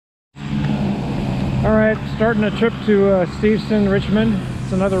All right, starting a trip to Steveston, Richmond.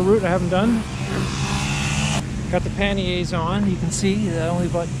 It's another route I haven't done. Got the panniers on, you can see only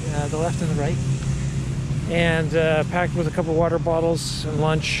about the left and the right. And packed with a couple water bottles and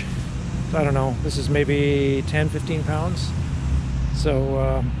lunch. I don't know, this is maybe 10-15 pounds.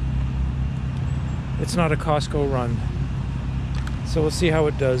 So it's not a Costco run. So we'll see how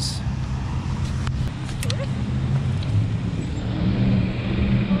it does.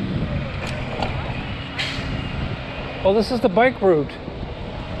 Well, this is the bike route.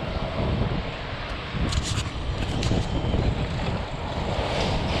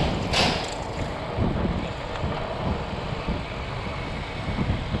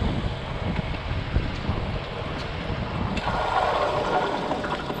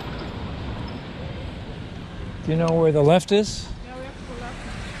 Do you know where the left is? Yeah, we have to go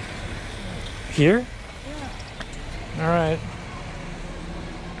left. Here? Yeah. All right.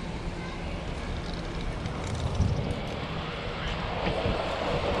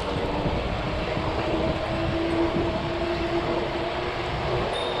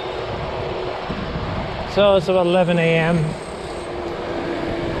 So it's about 11 a.m.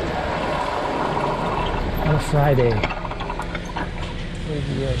 on a Friday.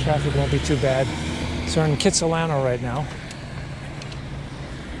 The traffic won't be too bad. So we're in Kitsilano right now.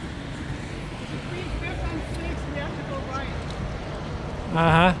 Between 5th and 6th, we have to go right.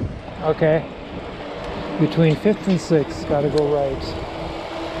 Uh-huh. Okay. Between 5th and 6th, gotta go right.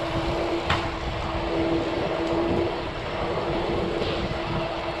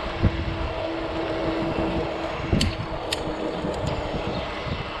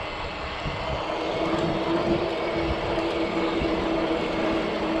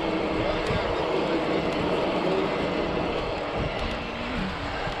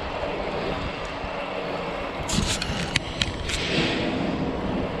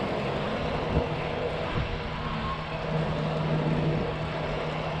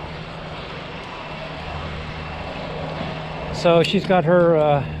 So she's got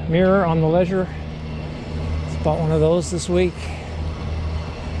her mirror on the Leisure. Just bought one of those this week.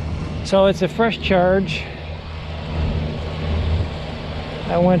 So it's a fresh charge.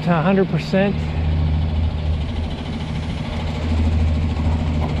 I went to 100%.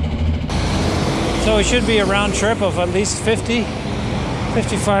 So it should be a round trip of at least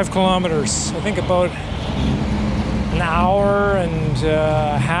 55 kilometers. I think about an hour and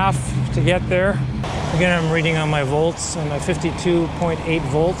a half to get there. Again, I'm reading on my volts, and at 52.8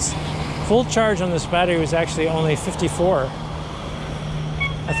 volts. Full charge on this battery was actually only 54.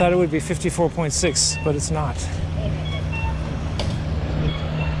 I thought it would be 54.6, but it's not.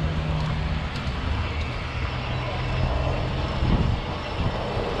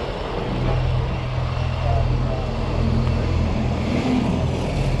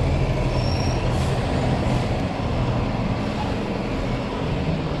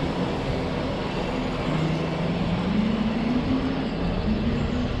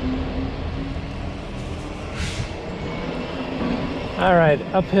 All right,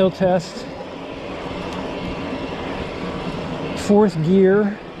 uphill test. 4th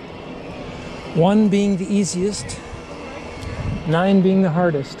gear. 1 being the easiest. 9 being the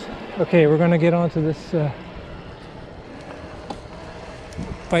hardest. Okay, we're gonna get onto this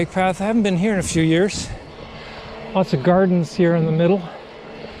bike path. I haven't been here in a few years. Lots of gardens here in the middle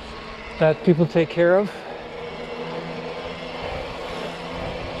that people take care of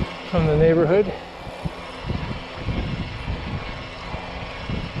from the neighborhood.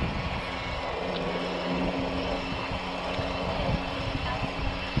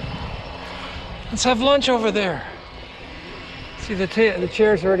 Let's have lunch over there. See, the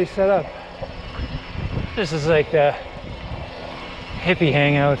chair's already set up. This is like the hippie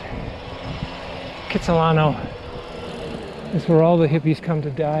hangout. Kitsilano is where all the hippies come to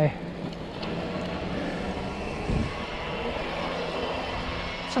die.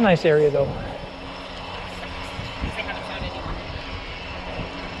 It's a nice area though.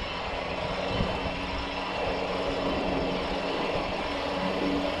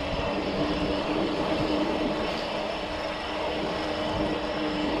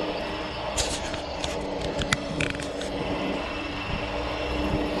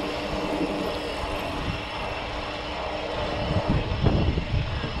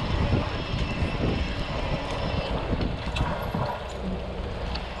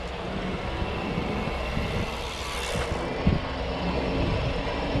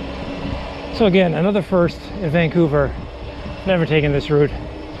 So again, another first in Vancouver. Never taken this route.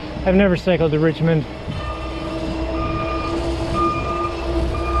 I've never cycled to Richmond.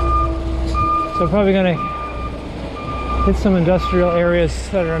 So probably gonna hit some industrial areas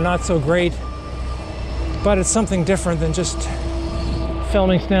that are not so great but it's something different than just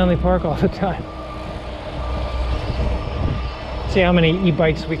filming Stanley Park all the time. See how many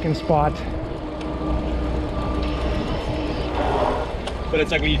e-bikes we can spot. But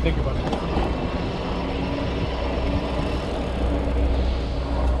it's like when you think about it.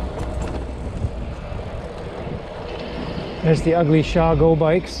 There's the ugly Shaw Go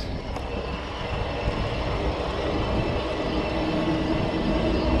bikes.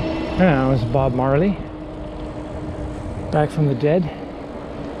 That was Bob Marley, back from the dead.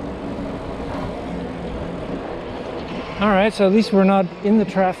 All right, so at least we're not in the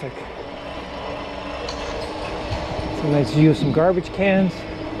traffic. It's a nice view of some garbage cans.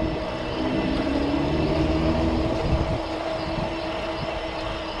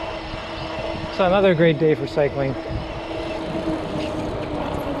 So another great day for cycling.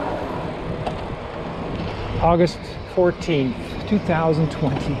 August 14th,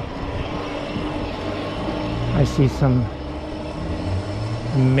 2020. I see some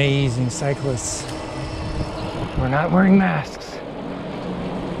amazing cyclists who are not wearing masks.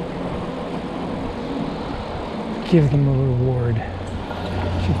 Give them a reward.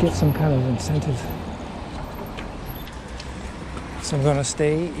 Should get some kind of incentive. So I'm going to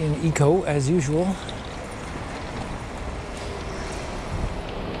stay in eco as usual.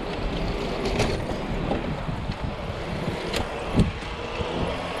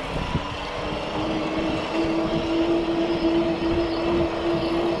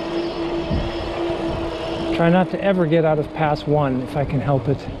 Try not to ever get out of pass 1 if I can help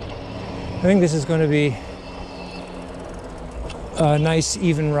it. I think this is going to be a nice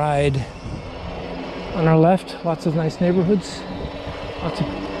even ride. On our left, lots of nice neighborhoods, lots of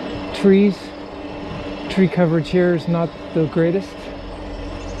trees. Tree coverage here is not the greatest.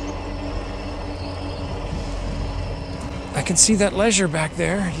 I can see that Leisure back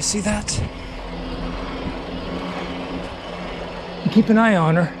there. You see that? You keep an eye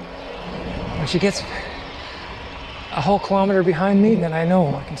on her. When she gets a whole kilometer behind me, then I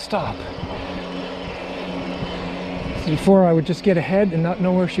know I can stop. So before I would just get ahead and not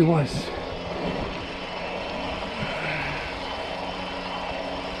know where she was.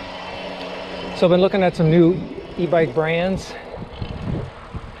 So I've been looking at some new e-bike brands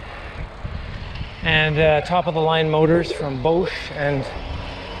and top of the line motors from Bosch and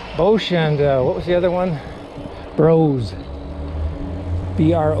what was the other one? Brose.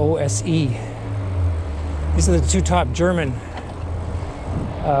 B-R-O-S-E. These are the two top German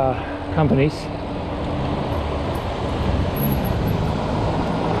companies.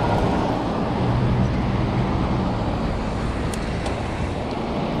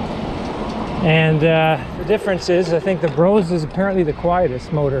 And the difference is, I think the Brose is apparently the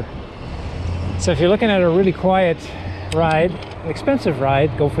quietest motor. So if you're looking at a really quiet ride, an expensive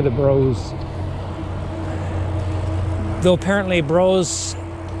ride, go for the Brose. Though apparently Brose,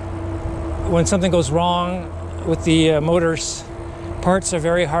 when something goes wrong with the motors, parts are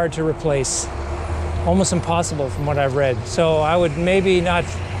very hard to replace. Almost impossible from what I've read. So I would maybe not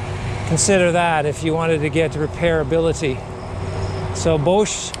consider that if you wanted to get repairability. So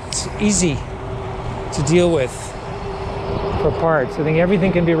Bosch, it's easy to deal with for parts. I think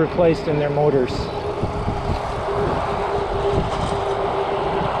everything can be replaced in their motors.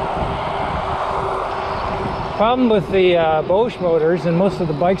 Problem with the Bosch motors and most of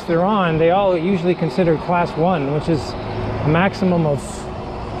the bikes they're on, they all usually considered class 1, which is a maximum of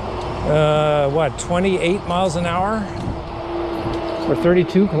 28 miles an hour or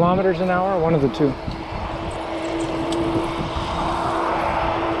 32 kilometers an hour, one of the two.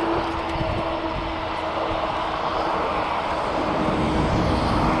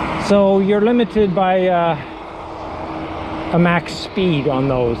 So you're limited by a max speed on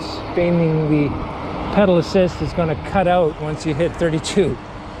those, meaning the pedal assist is going to cut out once you hit 32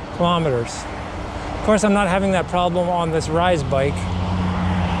 kilometers. Of course, I'm not having that problem on this Rize bike,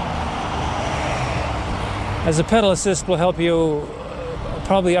 as the pedal assist will help you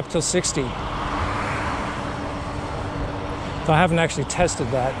probably up till 60. So I haven't actually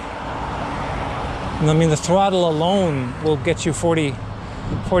tested that. And I mean, the throttle alone will get you 40,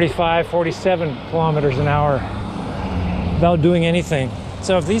 45, 47 kilometers an hour without doing anything.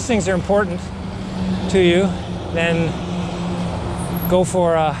 So if these things are important to you, then go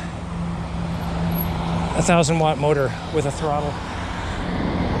for a 1,000-watt motor with a throttle.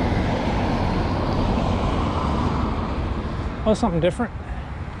 Oh, something different.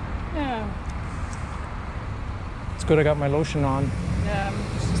 Yeah. It's good I got my lotion on. Yeah, I'm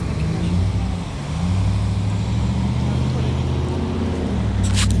just thinking I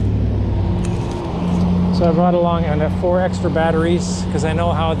should. So I brought along, and I have 4 extra batteries because I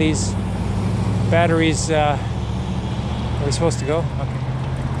know how these batteries, are we supposed to go?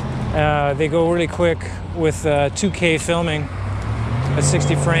 Okay. They go really quick with 2K filming at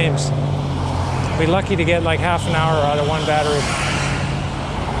 60 frames. Be lucky to get like half an hour out of one battery.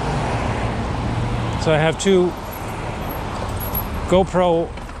 So I have 2 GoPro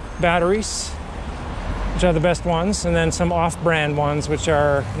batteries, which are the best ones, and then some off-brand ones, which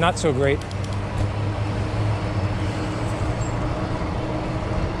are not so great.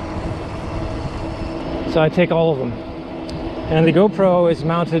 So I take all of them. And the GoPro is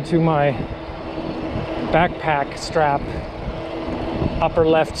mounted to my backpack strap, upper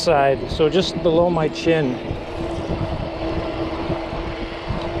left side, so just below my chin.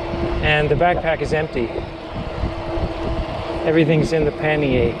 And the backpack is empty. Everything's in the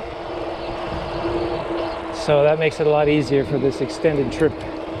pannier. So that makes it a lot easier for this extended trip.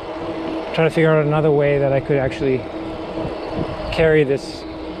 I'm trying to figure out another way that I could actually carry this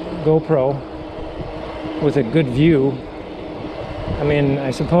GoPro with a good view. I mean, I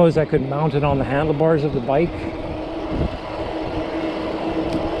suppose I could mount it on the handlebars of the bike.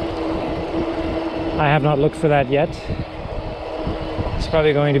 I have not looked for that yet. It's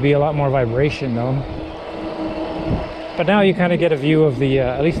probably going to be a lot more vibration though. But now you kind of get a view of the,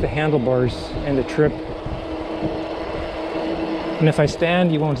 at least the handlebars and the trip. And if I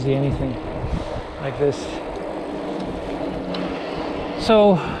stand, you won't see anything like this.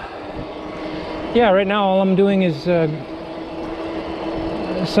 So, yeah, right now all I'm doing is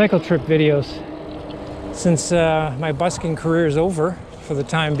cycle trip videos, since my busking career is over for the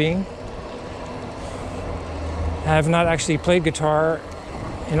time being. I have not actually played guitar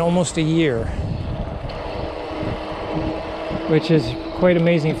in almost a year, which is quite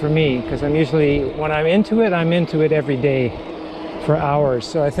amazing for me, because I'm usually, when I'm into it every day for hours.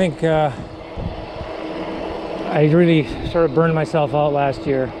 So I think I really sort of burned myself out last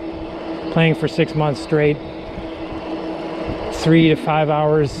year, playing for 6 months straight, 3 to 5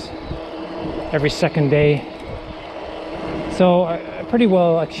 hours every second day. So I pretty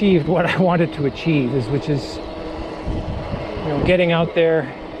well achieved what I wanted to achieve, which is, you know, getting out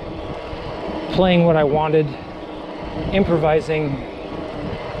there, playing what I wanted, improvising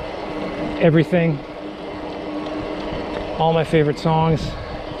everything, all my favorite songs.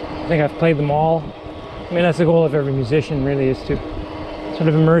 I think I've played them all. I mean, that's the goal of every musician, really, is to sort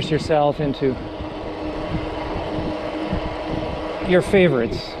of immerse yourself into your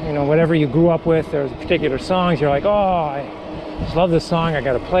favorites. You know, whatever you grew up with, there's particular songs you're like, oh, I just love this song, I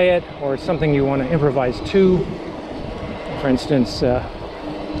gotta play it, or it's something you want to improvise to. For instance,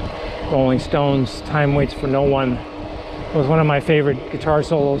 Rolling Stones' Time Waits for No One was one of my favorite guitar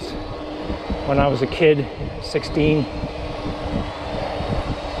solos when I was a kid, 16.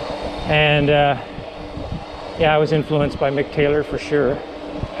 And yeah, I was influenced by Mick Taylor for sure.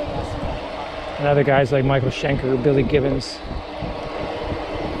 And other guys like Michael Schenker, Billy Gibbons.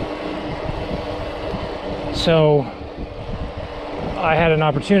 So I had an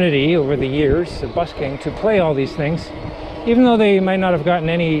opportunity over the years of busking to play all these things, even though they might not have gotten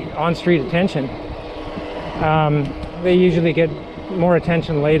any on-street attention. They usually get more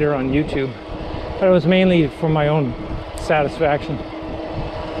attention later on YouTube, but it was mainly for my own satisfaction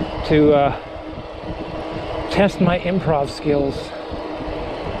to test my improv skills.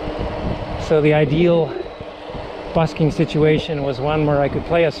 So the ideal busking situation was one where I could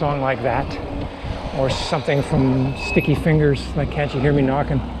play a song like that, or something from Sticky Fingers, like Can't You Hear Me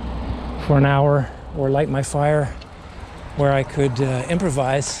Knocking, for an hour, or Light My Fire, where I could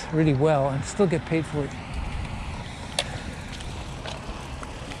improvise really well and still get paid for it.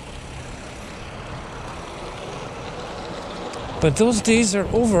 But those days are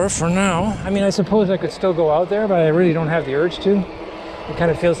over for now. I mean, I suppose I could still go out there, but I really don't have the urge to. It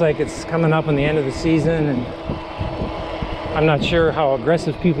kind of feels like it's coming up on the end of the season, and I'm not sure how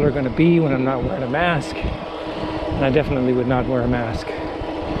aggressive people are going to be when I'm not wearing a mask. And I definitely would not wear a mask.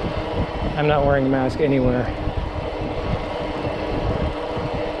 I'm not wearing a mask anywhere.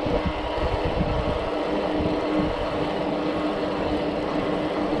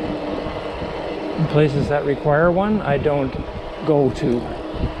 In places that require one, I don't go to.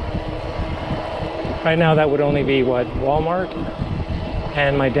 Right now that would only be what, Walmart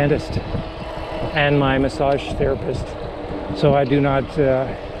and my dentist and my massage therapist. So I do not,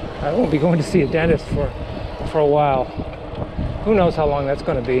 I won't be going to see a dentist for a while. Who knows how long that's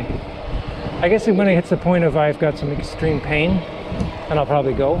going to be. I guess when it hits the point of I've got some extreme pain, then I'll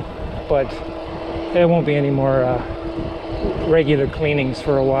probably go, but there won't be any more regular cleanings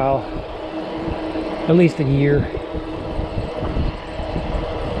for a while, at least a year.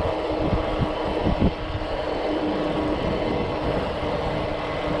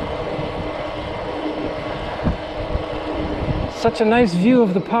 such a nice view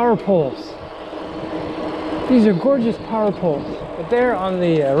of the power poles. These are gorgeous power poles. But there on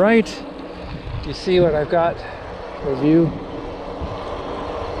the right, you see what I've got for view.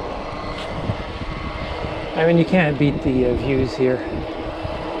 I mean, you can't beat the views here.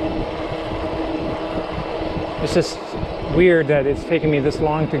 It's just weird that it's taken me this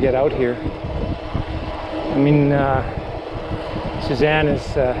long to get out here. I mean, Suzanne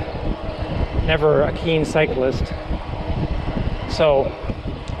is never a keen cyclist, so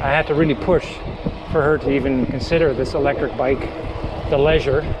I had to really push for her to even consider this electric bike, the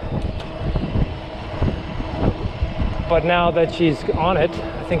Leisure. But now that she's on it,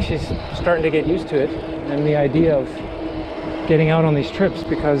 I think she's starting to get used to it and the idea of getting out on these trips,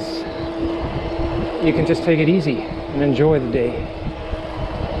 because you can just take it easy and enjoy the day.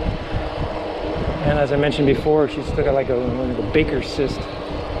 And as I mentioned before, she's still got like a baker's cyst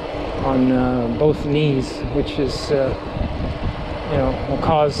on both knees, which is, you know, will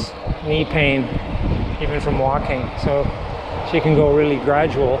cause knee pain even from walking. So she can go really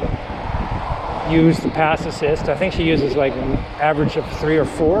gradual, use the pass assist. I think she uses like an average of 3 or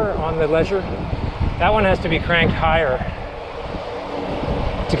 4 on the Leisure. That one has to be cranked higher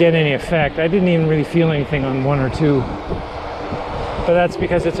to get any effect. I didn't even really feel anything on 1 or 2, but that's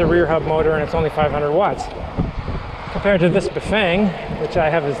because it's a rear hub motor and it's only 500 watts compared to this Bafang, which I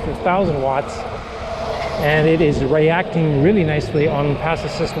have is 1,000 watts, and it is reacting really nicely on pass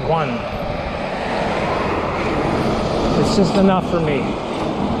assist 1. It's just enough for me.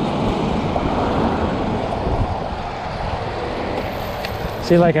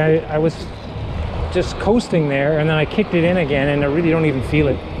 See, like I was just coasting there, and then I kicked it in again, and I really don't even feel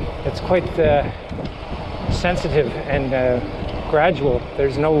it. It's quite sensitive and gradual.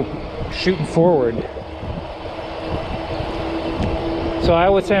 There's no shooting forward. So I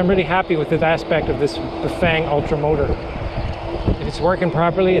would say I'm really happy with this aspect of this Bafang Ultra motor. If it's working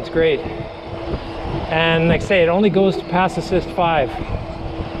properly, it's great. And like I say, it only goes to pass assist 5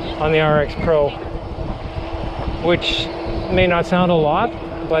 on the RX Pro, which may not sound a lot,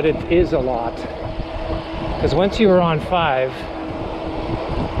 but it is a lot. Because once you are on 5,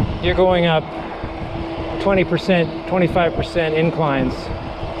 you're going up 20%, 25% inclines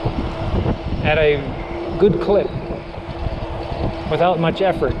at a good clip without much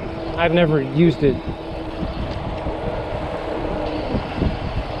effort. I've never used it.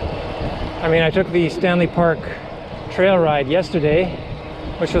 I mean, I took the Stanley Park trail ride yesterday,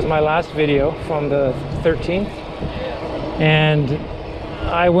 which was my last video from the 13th, and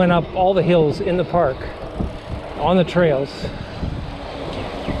I went up all the hills in the park on the trails,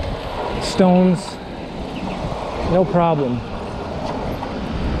 stones, no problem.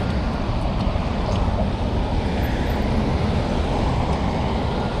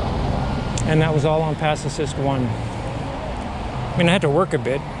 And that was all on pass assist 1. I mean, I had to work a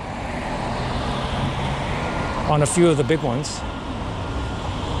bit on a few of the big ones,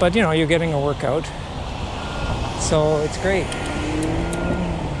 but you know, you're getting a workout, so it's great.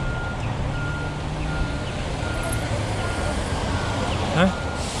 Huh?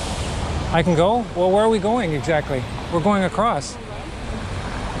 I can go? Well, where are we going exactly? We're going across.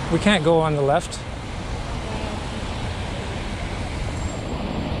 We can't go on the left.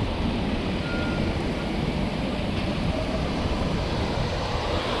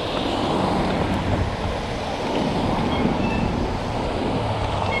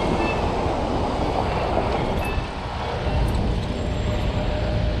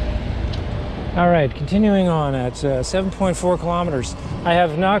 All right, continuing on at 7.4 kilometers. I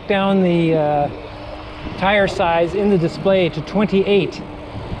have knocked down the tire size in the display to 28.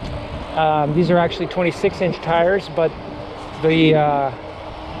 These are actually 26-inch tires, but the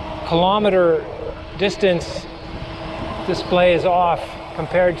kilometer distance display is off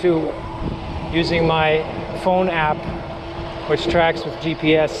compared to using my phone app, which tracks with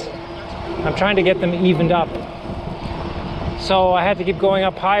GPS. I'm trying to get them evened up. So I had to keep going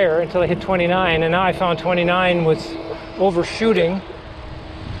up higher until I hit 29, and now I found 29 was overshooting.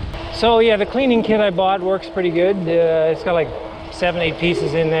 So yeah, the cleaning kit I bought works pretty good. It's got like 7-8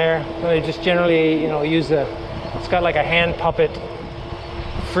 pieces in there. I just generally, you know, use it's got like a hand puppet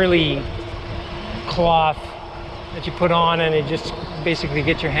frilly cloth that you put on, and it just basically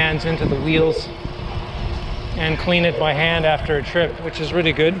get your hands into the wheels and clean it by hand after a trip, which is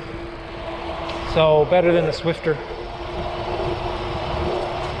really good. So better than the Swifter.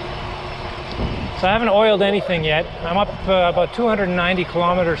 So I haven't oiled anything yet. I'm up about 290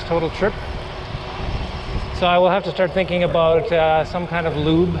 kilometers total trip. So I will have to start thinking about some kind of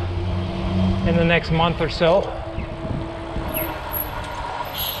lube in the next month or so.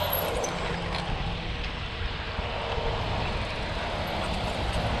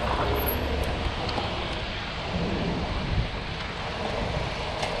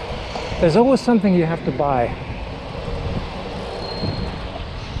 There's always something you have to buy.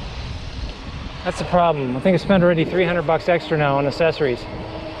 That's the problem. I think I spent already 300 bucks extra now on accessories.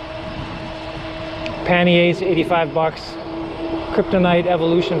 Panniers, 85 bucks. Kryptonite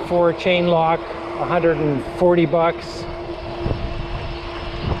Evolution 4 chain lock, 140 bucks.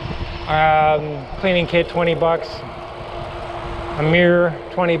 Cleaning kit, 20 bucks. A mirror,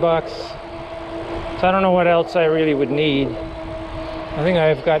 20 bucks. So I don't know what else I really would need. I think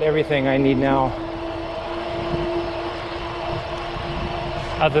I've got everything I need now.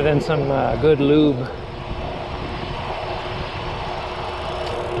 Other than some good lube.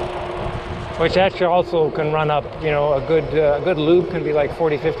 Which actually also can run up, you know, a good lube can be like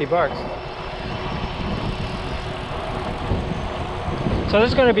 40, 50 bucks. So this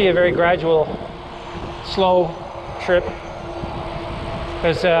is going to be a very gradual, slow trip.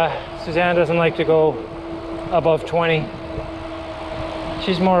 Because Suzanne doesn't like to go above 20.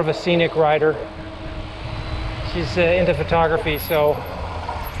 She's more of a scenic rider. She's into photography, so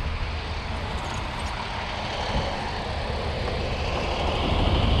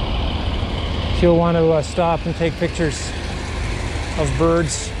she'll want to stop and take pictures of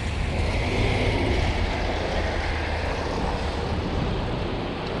birds.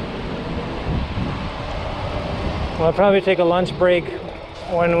 Well, I'll probably take a lunch break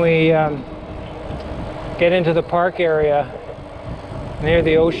when we get into the park area near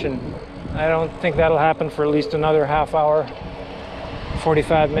the ocean. I don't think that'll happen for at least another half hour,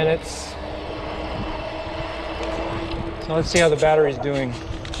 45 minutes. So let's see how the battery's doing.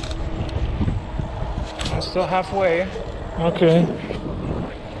 I'm still halfway. Okay.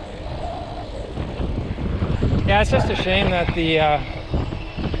 Yeah, it's just a shame that the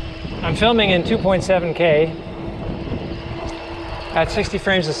I'm filming in 2.7K at 60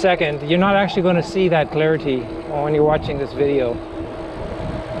 frames a second. You're not actually going to see that clarity when you're watching this video.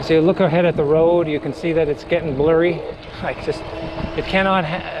 So you look ahead at the road, you can see that it's getting blurry. Like just, it cannot,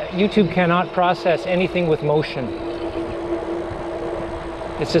 YouTube cannot process anything with motion.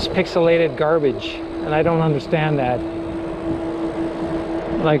 It's just pixelated garbage, and I don't understand that.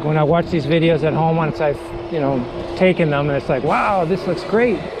 Like when I watch these videos at home, once I've, you know, taken them, and it's like, wow, this looks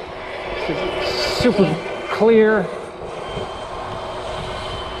great. It's super clear.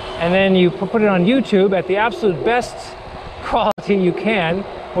 And then you put it on YouTube at the absolute best quality you can,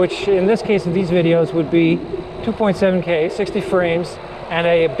 which in this case of these videos would be 2.7K, 60 frames, and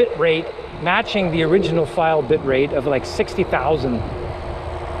a bit rate matching the original file bit rate of like 60,000,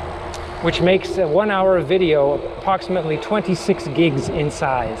 which makes a 1 hour of video approximately 26 gigs in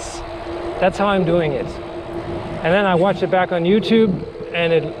size. That's how I'm doing it. And then I watch it back on YouTube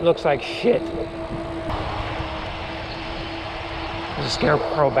and it looks like shit. There's a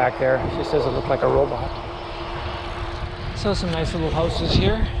scarecrow back there. She says it looked like a robot. So some nice little houses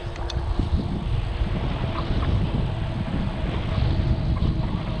here.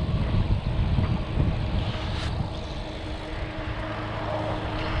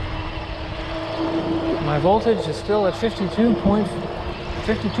 My voltage is still at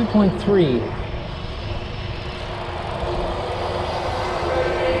 52.3.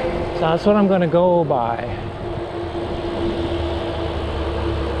 So that's what I'm going to go by.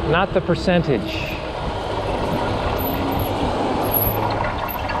 Not the percentage.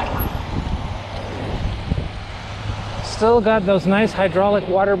 Still got those nice hydraulic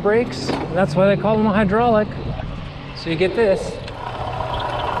water brakes. That's why they call them a hydraulic. So you get this.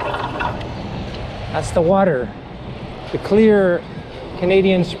 That's the water. The clear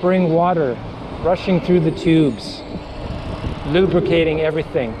Canadian spring water rushing through the tubes, lubricating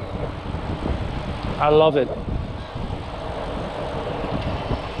everything. I love it.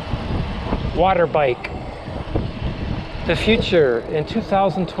 Water bike. The future in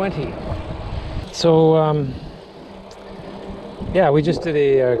 2020. So, yeah, we just did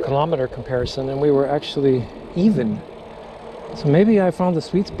a kilometer comparison and we were actually even. So maybe I found the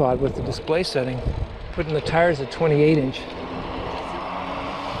sweet spot with the display setting, putting the tires at 28-inch.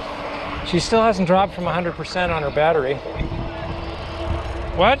 She still hasn't dropped from 100% on her battery.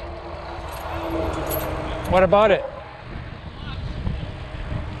 What? What about it?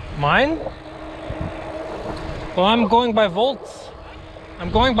 Mine? Well, I'm going by volts. I'm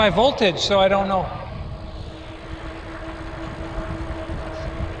going by voltage, so I don't know.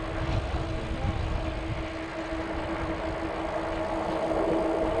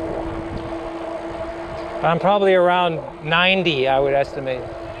 I'm probably around 90, I would estimate.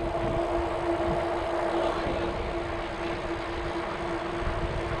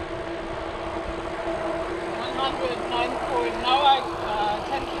 Now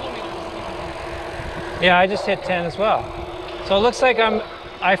 10 kilometers. Yeah, I just hit 10 as well. So it looks like I'm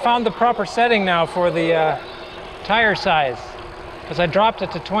I found the proper setting now for the tire size, because I dropped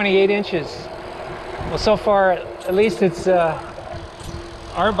it to 28 inches. Well, so far, at least it's,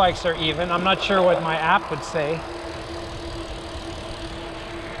 our bikes are even. I'm not sure what my app would say.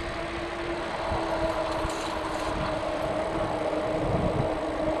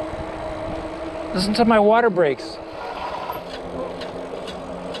 Listen to my water brakes.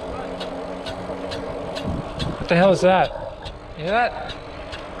 What the hell is that? You hear that?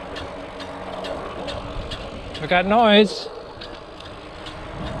 We got noise.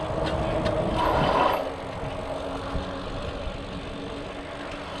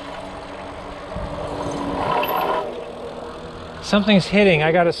 Something's hitting.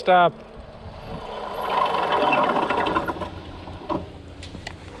 I gotta stop.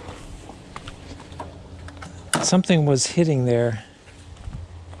 Something was hitting there.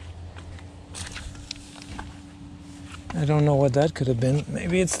 I don't know what that could have been.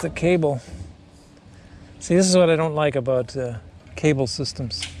 Maybe it's the cable. See, this is what I don't like about cable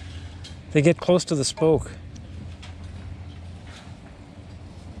systems. They get close to the spoke.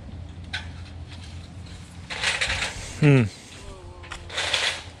 Let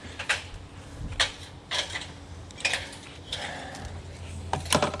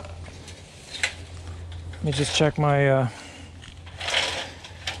me just check my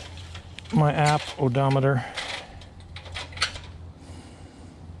my app odometer.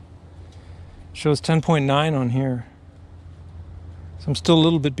 Shows 10.9 on here. So I'm still a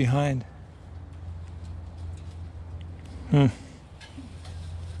little bit behind. All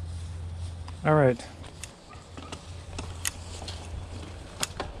right.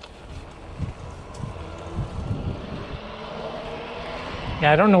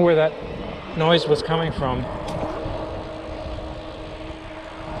 Yeah, I don't know where that noise was coming from.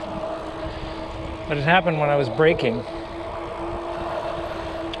 But it happened when I was braking.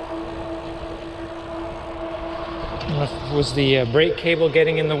 I don't know if it was the brake cable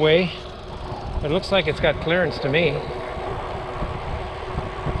getting in the way. But it looks like it's got clearance to me.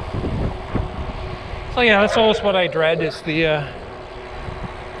 So yeah, that's always what I dread, is the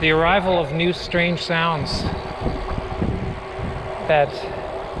arrival of new strange sounds that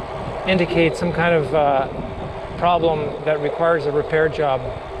indicate some kind of problem that requires a repair job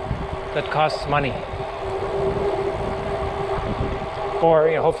that costs money. Or,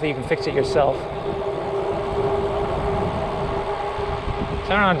 you know, hopefully you can fix it yourself.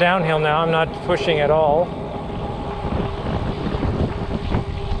 So I'm on downhill now, I'm not pushing at all.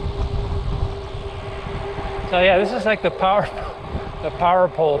 So yeah, this is like the power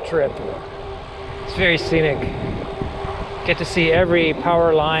pole trip. It's very scenic. Get to see every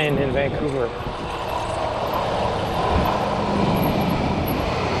power line in Vancouver.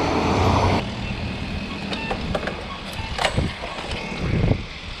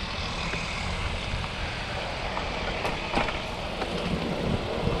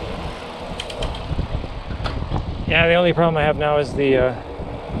 Yeah, the only problem I have now is the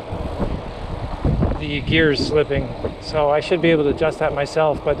gears slipping. So I should be able to adjust that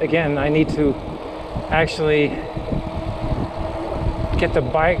myself, but again, I need to actually get the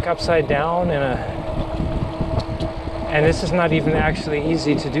bike upside down and this is not even actually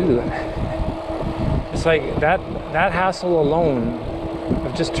easy to do. It's like that hassle alone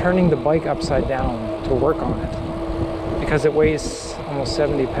of just turning the bike upside down to work on it, because it weighs almost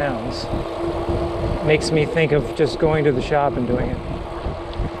 70 pounds, makes me think of just going to the shop and doing it.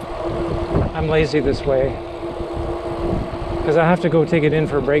 I'm lazy this way because I have to go take it in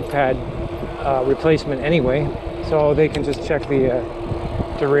for a brake pad replacement anyway, so they can just check the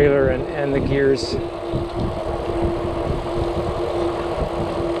derailleur and the gears.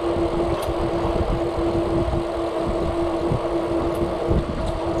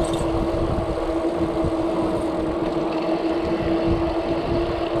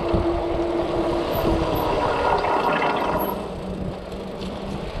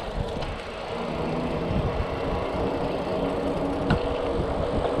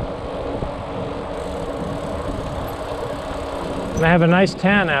 And I have a nice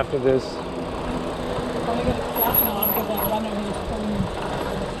tan after this.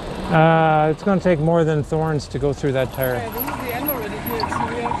 It's going to take more than thorns to go through that tire. Okay, this is the end already here, so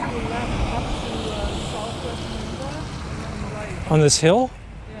we have to left up to southwest Vancouver and then right. On this hill?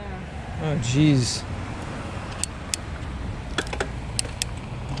 Yeah. Oh, jeez.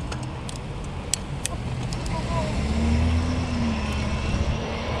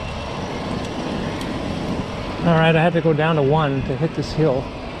 All right, I had to go down to 1 to hit this hill.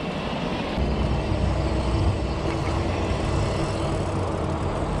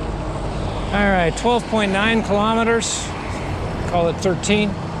 All right, 12.9 kilometers. Call it 13.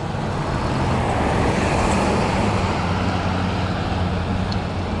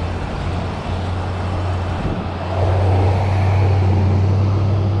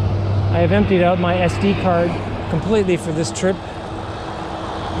 I have emptied out my SD card completely for this trip.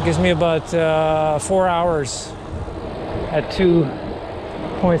 It gives me about 4 hours at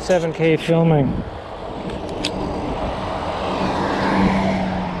 2.7K filming.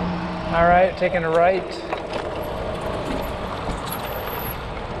 All right, taking a right.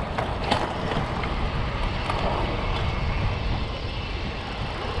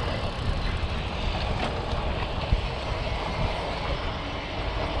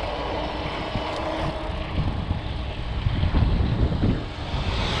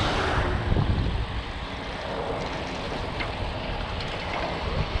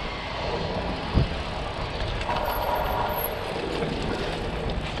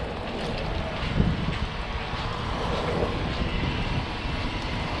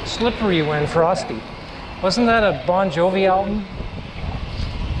 Slippery when frosty. Wasn't that a Bon Jovi album?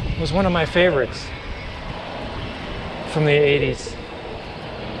 It was one of my favorites from the 80s.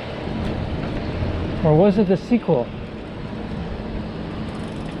 Or was it the sequel?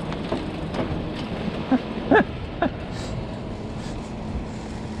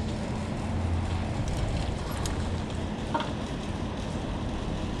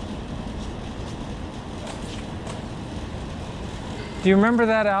 Do you remember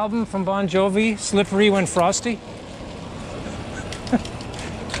that album from Bon Jovi, Slippery When Frosty?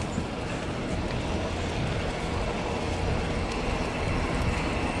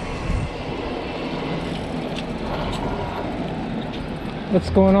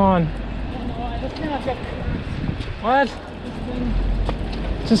 What's going on? What?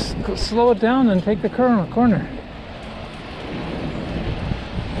 Just slow it down and take the corner.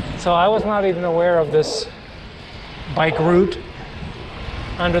 So I was not even aware of this bike route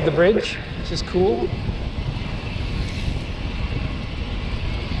under the bridge, which is cool.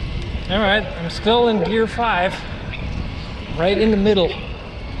 All right, I'm still in gear 5, right in the middle.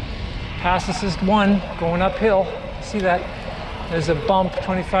 Pass assist 1, going uphill. See that? There's a bump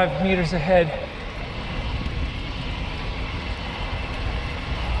 25 meters ahead.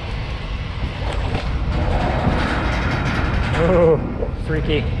 Oh,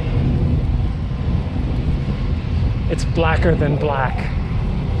 freaky. It's blacker than black.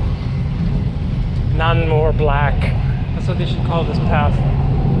 None more black. That's what they should call this path.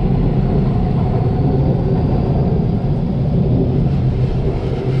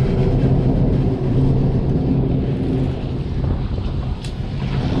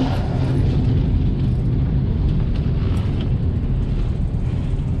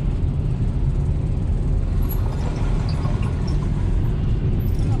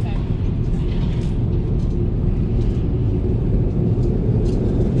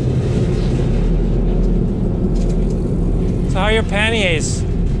 How are your panniers?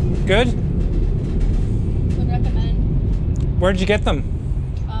 Good? Would recommend. Where'd you get them?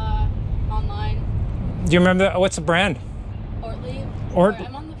 Online. Do you remember, what's the brand? Ortly. Ort-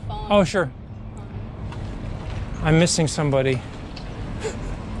 I'm on the phone. Oh, sure. I'm missing somebody.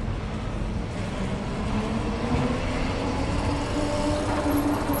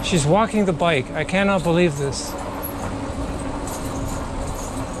 She's walking the bike. I cannot believe this.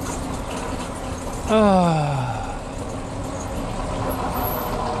 Ah.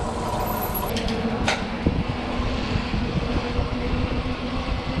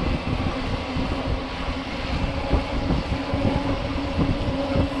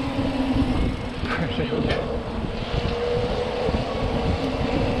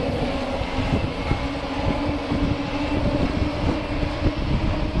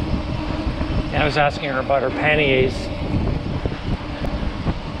 I was asking her about her panniers.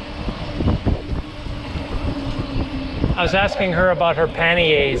 I was asking her about her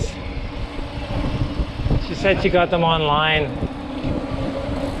panniers. She said she got them online.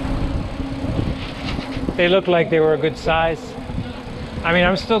 They look like they were a good size. I mean,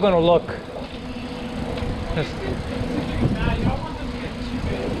 I'm still going to look.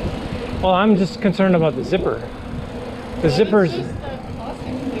 Well, I'm just concerned about the zipper. The zippers.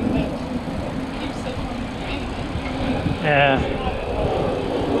 Yeah.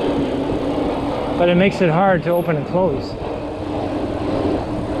 But it makes it hard to open and close.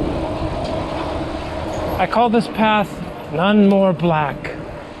 I call this path None More Black.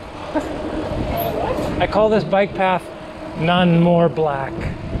 I call this bike path None More Black.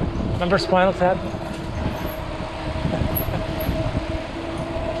 Remember Spinal Tap?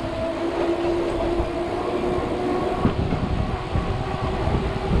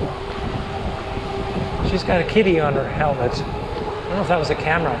 She's got a kitty on her helmet. don't know if that was a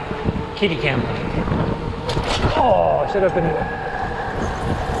camera. Kitty camera. Oh, I should have been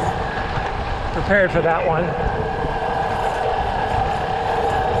prepared for that one.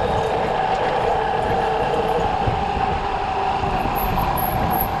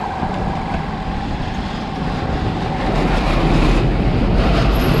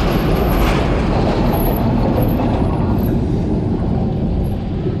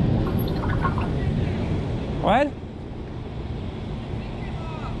 What?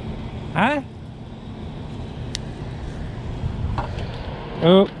 Huh?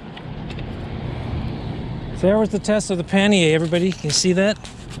 Oh. So there was the test of the pannier, everybody. Can you see that?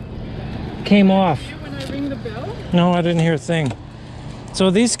 Came off. When I ring the bell? No, I didn't hear a thing.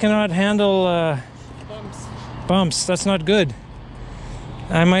 So these cannot handle Bumps. bumps. That's not good.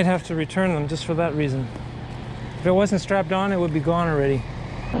 I might have to return them just for that reason. If it wasn't strapped on, it would be gone already.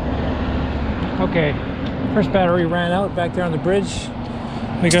 Okay, first battery ran out back there on the bridge.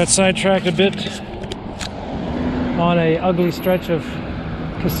 We got sidetracked a bit on a ugly stretch of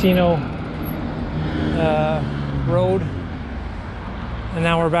casino road, and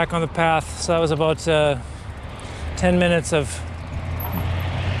now we're back on the path. So that was about 10 minutes of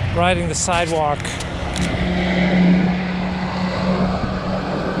riding the sidewalk.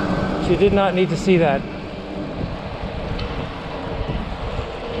 You did not need to see that.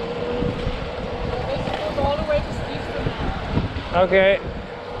 This goes all the way to Steveston. Okay,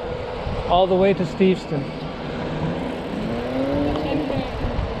 all the way to Steveston.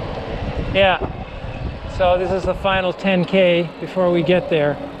 10K. Yeah, so this is the final 10K before we get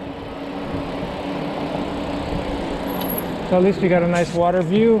there. So at least we got a nice water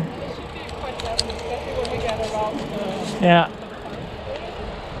view. It should be quite pleasant, especially when we get around the... Yeah.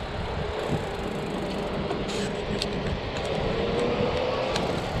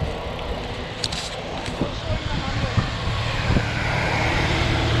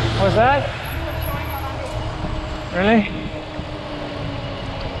 What's that? Really?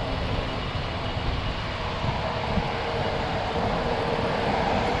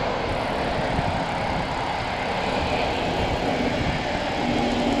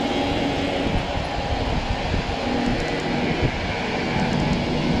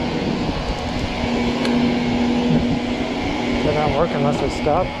 Did not work unless I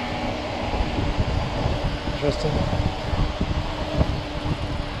stop. Interesting.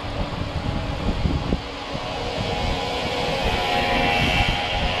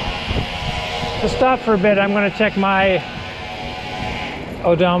 To stop for a bit, I'm going to check my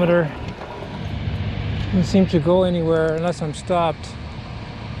odometer. Doesn't seem to go anywhere unless I'm stopped.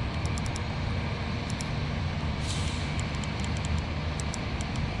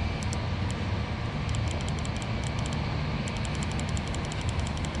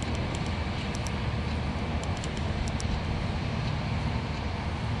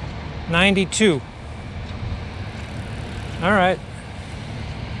 $92. All right.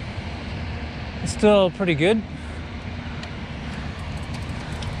 It's still pretty good.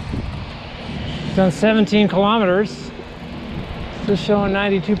 Done 17 kilometers. Still showing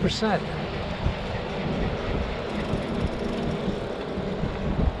 92%.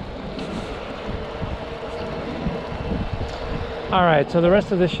 All right, so the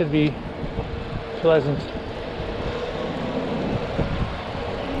rest of this should be pleasant.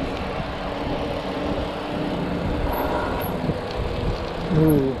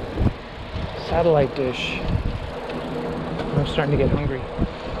 Ooh, satellite dish. I'm starting to get hungry.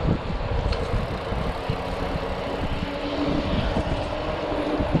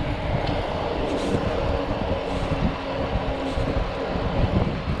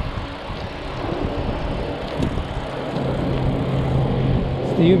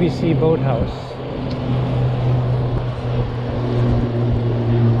 It's the UBC boathouse.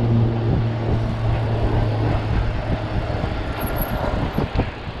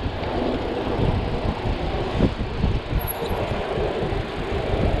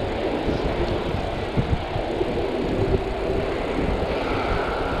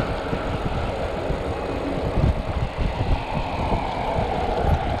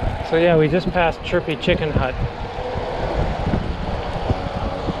 So yeah, we just passed Chirpy Chicken Hut.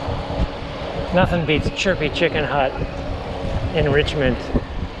 Nothing beats Chirpy Chicken Hut in Richmond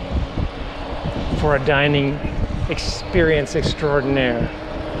for a dining experience extraordinaire.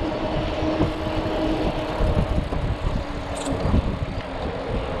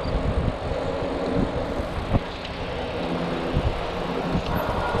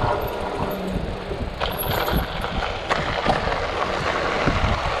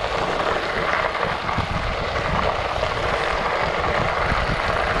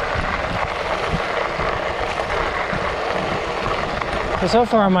 So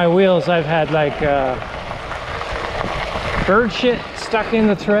far on my wheels, I've had like bird shit stuck in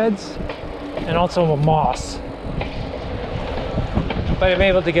the threads and also moss. But I'm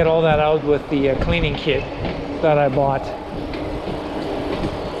able to get all that out with the cleaning kit that I bought.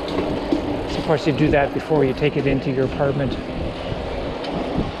 So of course you do that before you take it into your apartment.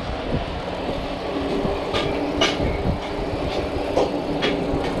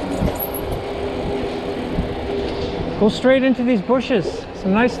 Go straight into these bushes,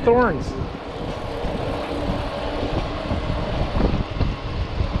 some nice thorns.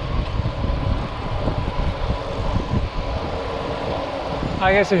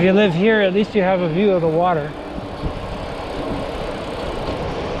 I guess if you live here, at least you have a view of the water.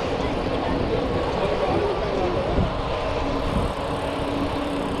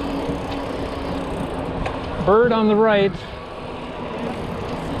 Bird on the right.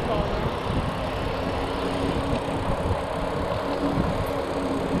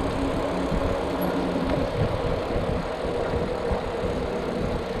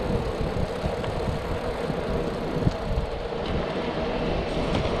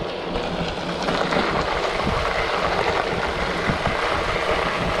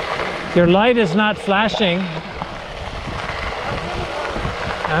 Your light is not flashing.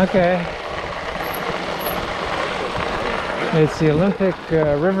 Okay. It's the Olympic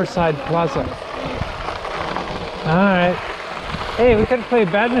Riverside Plaza. Alright. Hey, we could play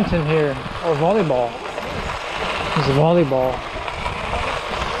badminton here, or volleyball. There's a volleyball.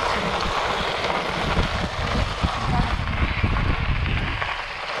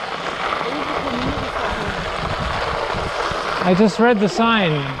 I just read the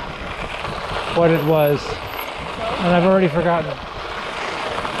sign, what it was, and I've already forgotten.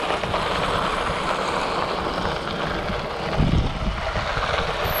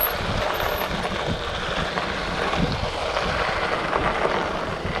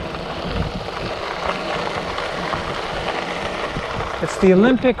 It's the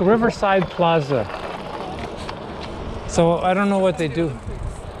Olympic Riverside Plaza. So I don't know what they do.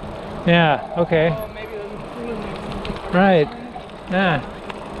 Yeah, okay. Right. Yeah.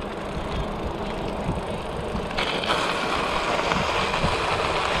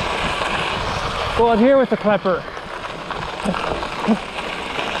 Go out here with the klepper.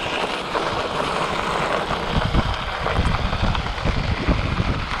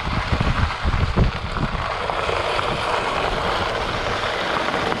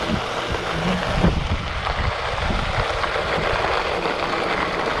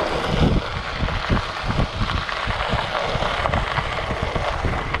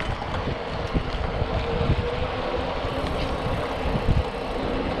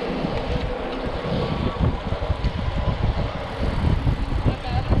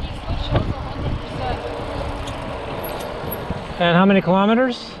 And how many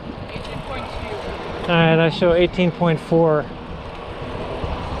kilometers? 18.2. Alright, I show 18.4.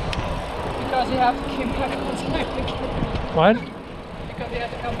 Because you have to come back all the time to get me. What? Because you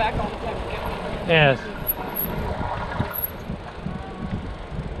have to come back all the time to get me. Yes.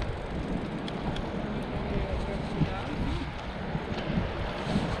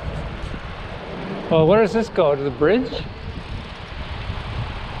 Well, where does this go? To the bridge?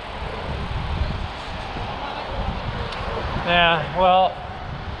 Yeah, well,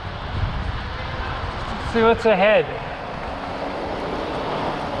 let's see what's ahead.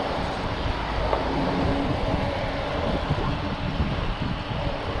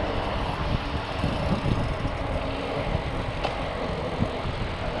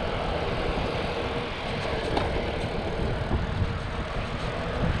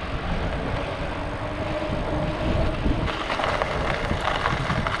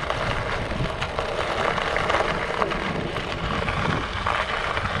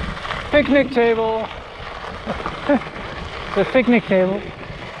 Picnic table. The picnic table.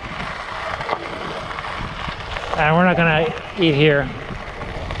 We're not gonna eat here.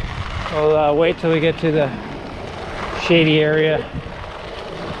 We'll wait till we get to the shady area.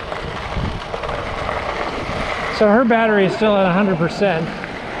 So her battery is still at 100%.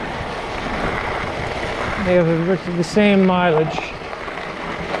 They have the same mileage.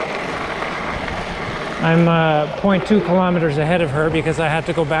 I'm 0.2 kilometers ahead of her because I had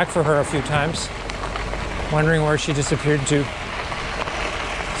to go back for her a few times, wondering where she disappeared to.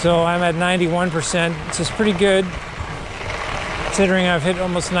 So I'm at 91%, which is pretty good, considering I've hit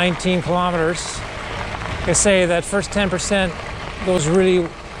almost 19 kilometers. Like I say, that first 10% goes really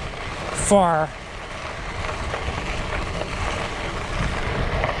far.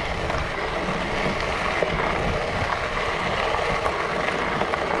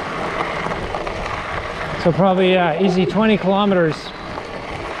 So probably, yeah, easy 20 kilometers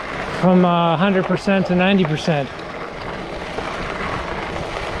from 100% to 90%.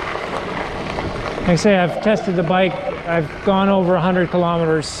 Like I say, I've tested the bike. I've gone over 100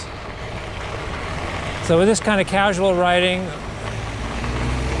 kilometers. So with this kind of casual riding,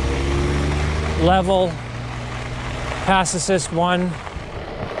 level, pass assist 1,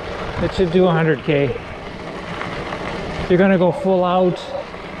 it should do 100K. If you're gonna go full out,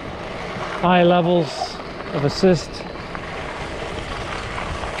 high levels of assist,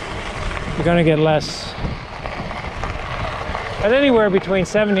 you're gonna get less. But anywhere between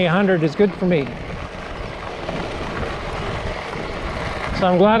 70 and 100 is good for me. So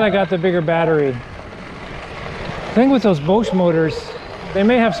I'm glad I got the bigger battery. The thing with those Bosch motors, they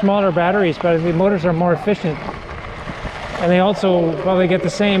may have smaller batteries, but the motors are more efficient. And they also probably get the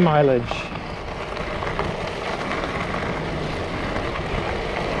same mileage.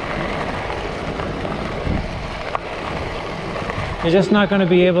 You're just not going to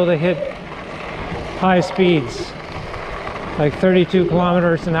be able to hit high speeds, like 32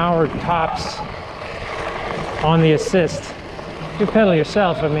 kilometers an hour tops on the assist. If you pedal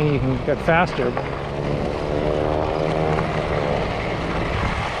yourself, I mean, you can get faster.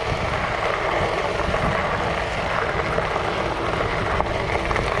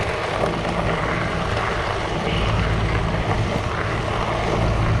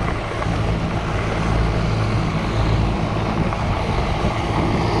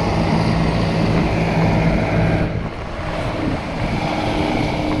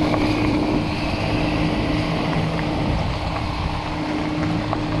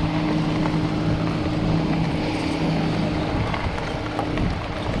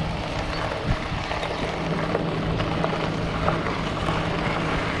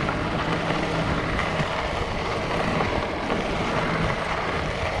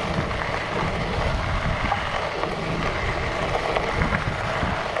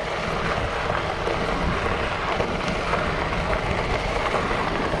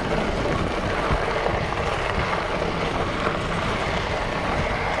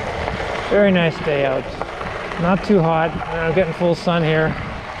 Very nice day out. Not too hot. I'm getting full sun here.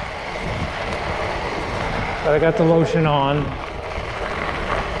 But I got the lotion on.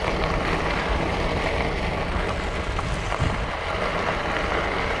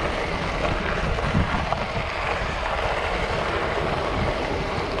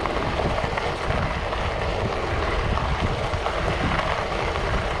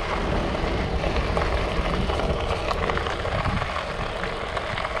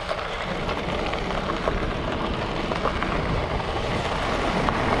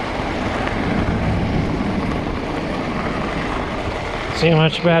 See how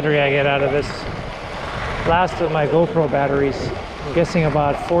much battery I get out of this. Last of my GoPro batteries. I'm guessing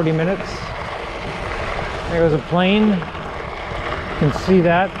about 40 minutes. There goes a plane. You can see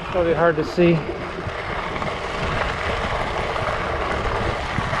that. It's probably hard to see.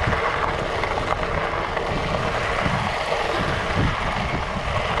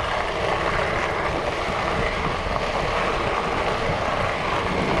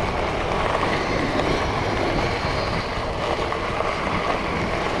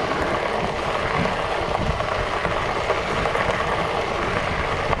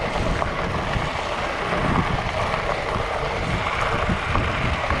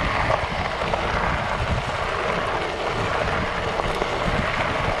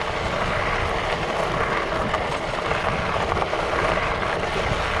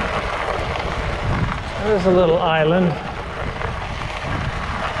 There's a little island.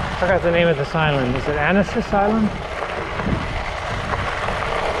 I forgot the name of this island. Is it Arbutus Island?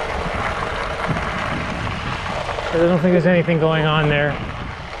 I don't think there's anything going on there.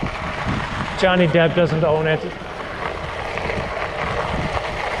 Johnny Depp doesn't own it.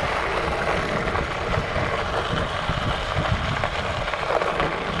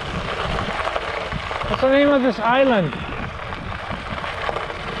 What's the name of this island?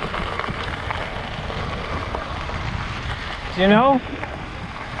 Do you know?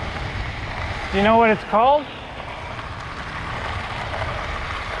 Do you know what it's called?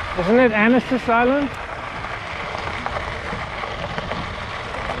 Isn't it Arbutus Island?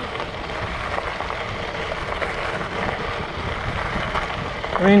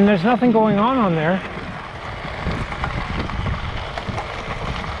 I mean, there's nothing going on there.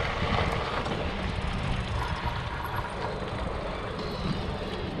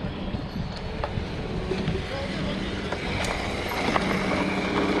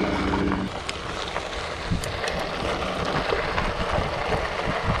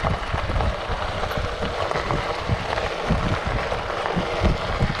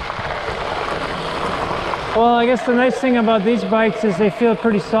 Well, I guess the nice thing about these bikes is they feel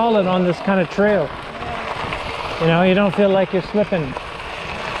pretty solid on this kind of trail. You know, you don't feel like you're slipping.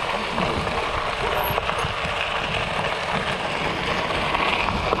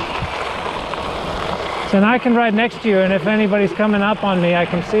 So now I can ride next to you, and if anybody's coming up on me, I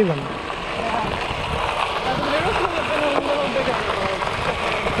can see them. The mirrors would have been a little bigger.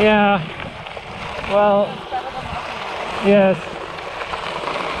 Yeah. Well, yes.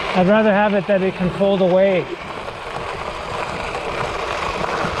 I'd rather have it that it can fold away.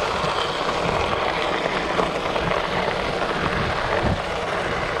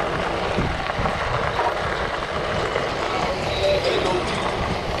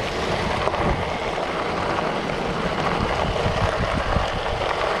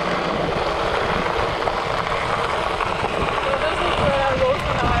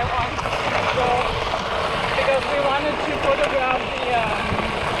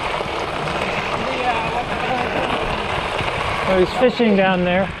 Oh, he's fishing down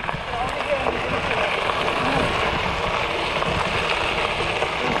there.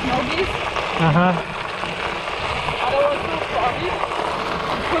 Uh-huh. Otherwise, so foggy. You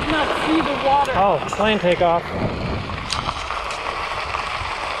could not see the water. Oh, plane takeoff. It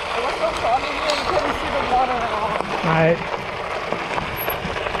was so foggy here, you couldn't see the water at all. All right.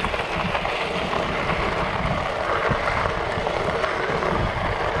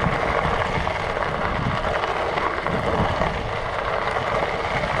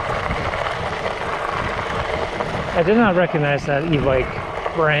 I did not recognize that e-bike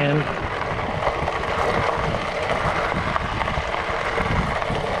brand.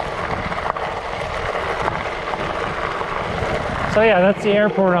 So yeah, that's the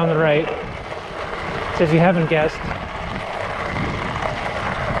airport on the right. So if you haven't guessed.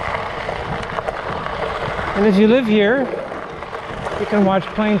 And if you live here, you can watch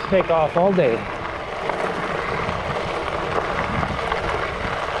planes take off all day.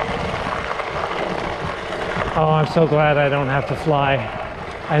 Oh, I'm so glad I don't have to fly.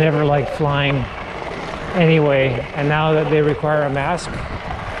 I never liked flying anyway, and now that they require a mask,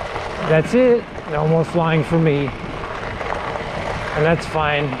 that's it. No more flying for me. And that's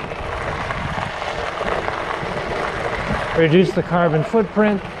fine. Reduce the carbon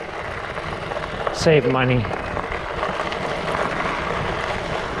footprint, save money.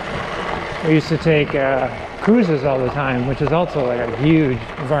 We used to take cruises all the time, which is also like a huge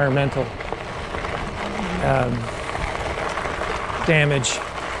environmental damage.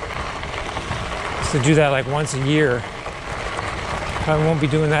 Used to do that like once a year. I won't be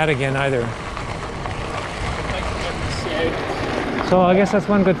doing that again either. So I guess that's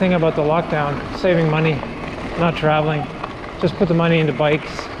one good thing about the lockdown, saving money, not traveling. Just put the money into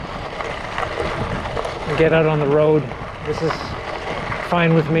bikes and get out on the road. This is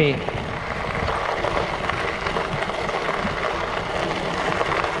fine with me.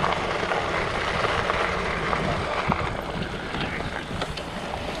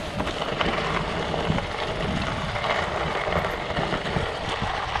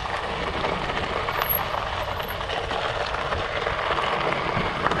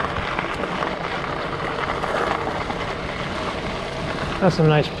 There's some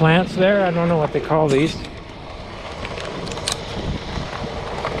nice plants there. I don't know what they call these.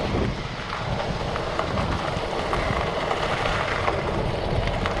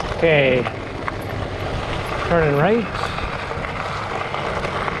 Okay, turning right.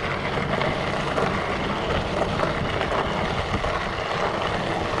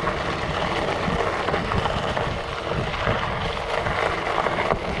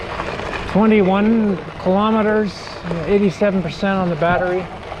 "21 kilometers, 87% on the battery."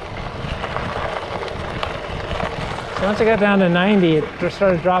 So once I got down to 90, it just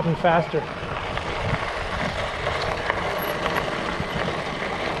started dropping faster.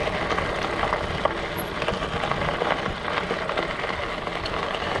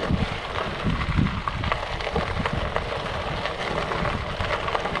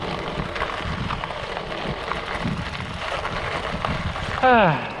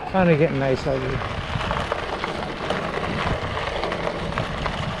 Finally getting nice out here.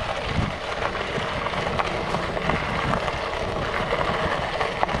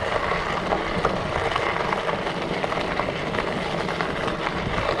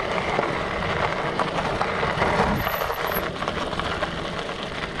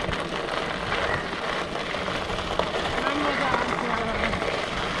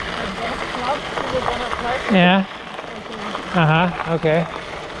 Yeah. Uh-huh. Okay.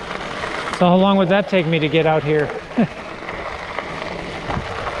 So how long would that take me to get out here?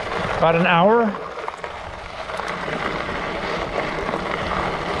 About an hour?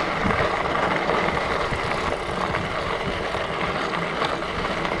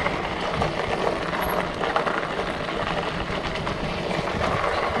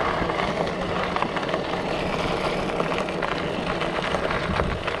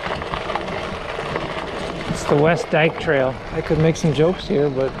 the West Dyke Trail. I could make some jokes here,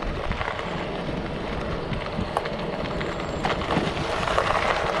 but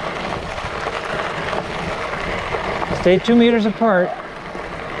stay 2 meters apart,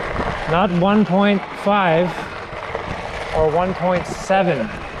 not 1.5 or 1.7.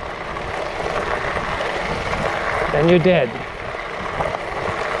 Then you're dead.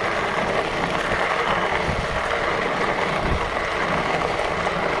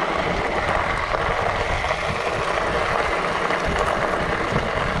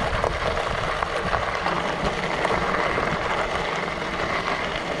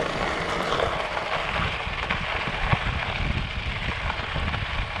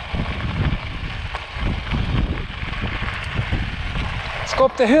 Let's go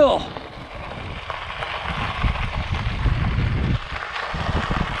up the hill.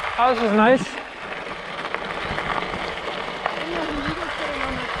 Oh, this is nice.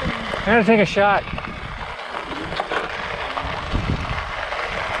 I'm gonna take a shot.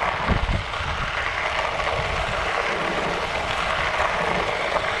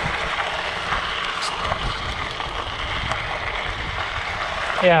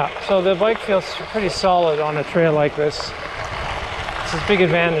 Yeah, so the bike feels pretty solid on a trail like this. It's a big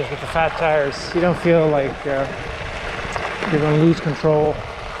advantage with the fat tires. You don't feel like you're going to lose control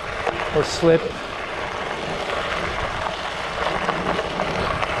or slip.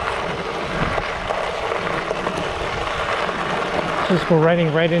 Just go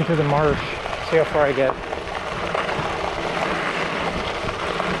riding right into the marsh. See how far I get.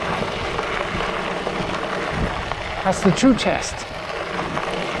 That's the true test.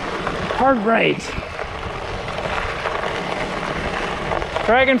 Hard right.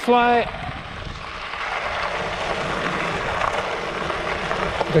 Dragonfly.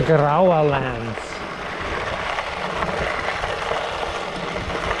 The Garawa lands.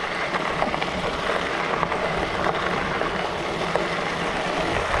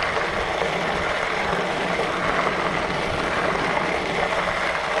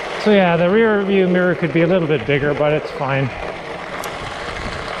 So yeah, the rear view mirror could be a little bit bigger, but it's fine.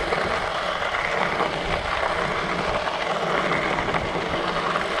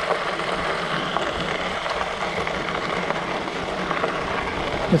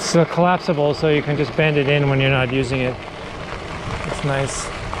 It's collapsible, so you can just bend it in when you're not using it. It's nice.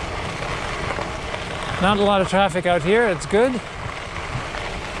 Not a lot of traffic out here, it's good.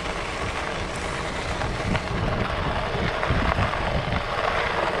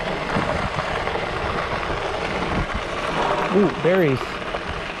 Ooh, berries.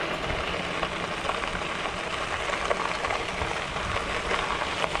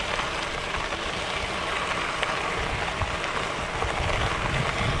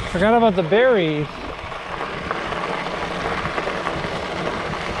 Forgot about the berries.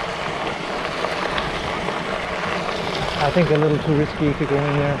 I think a little too risky to go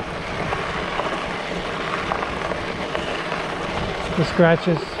in there. The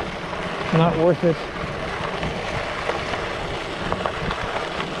scratches, not worth it.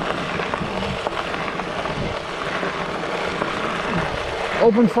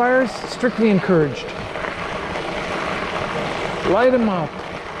 Open fires, strictly encouraged. Light them up.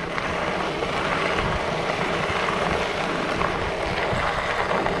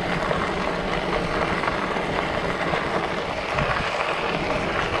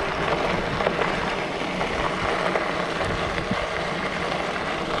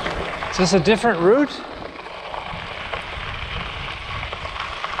 Is this a different route?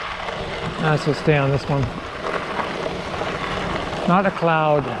 Ah, so stay on this one. Not a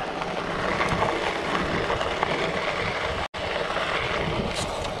cloud.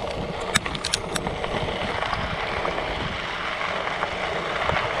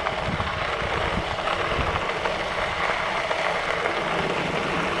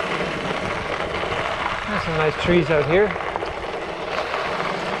 There's some nice trees out here.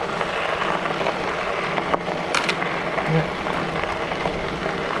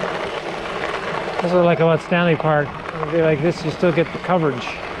 That's what I like about Stanley Park. It'll be like this, you still get the coverage,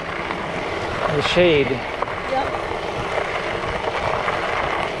 the shade. Yep.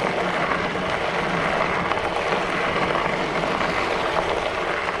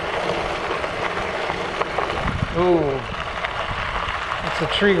 Ooh, it's a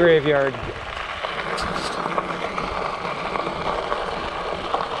tree graveyard.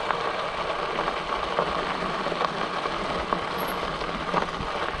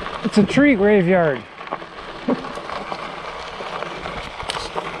 It's a tree graveyard.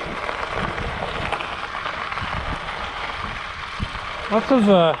 Lots of,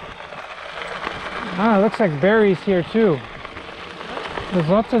 it looks like berries here too. There's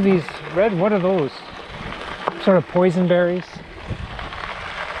lots of these red, what are those? sort of poison berries.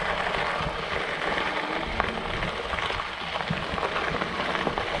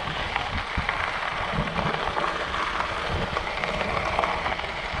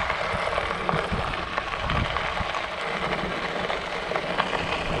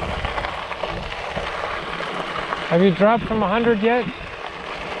 Have you dropped from 100 yet? Nope.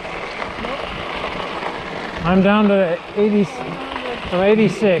 I'm down to 80, from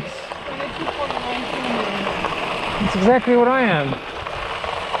 86. That's exactly what I am.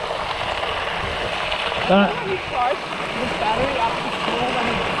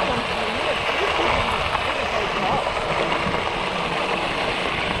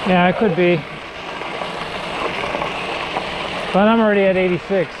 Yeah, it could be. But I'm already at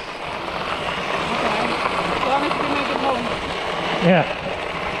 86. Yeah.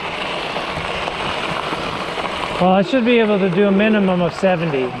 Well, I should be able to do a minimum of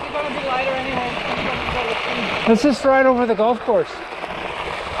 70. You're going to be lighter anyway. Let's just ride over the golf course.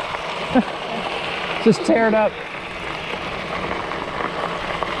 Just tear it up.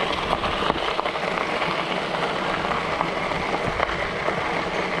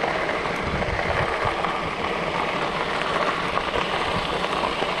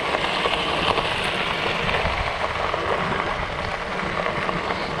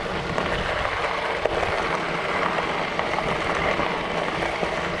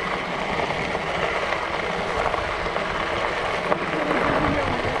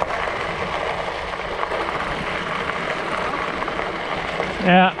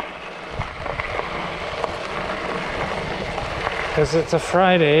 Yeah, because it's a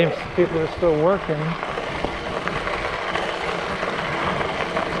Friday, people are still working.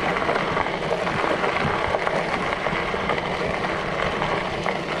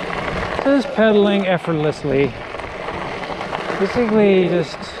 Just pedaling effortlessly. Basically,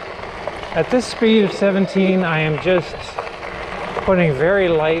 just at this speed of 17, I am just putting very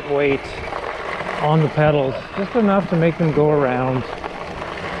light weight on the pedals, just enough to make them go around.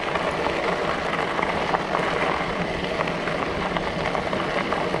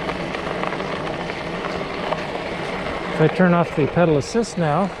 If I turn off the pedal assist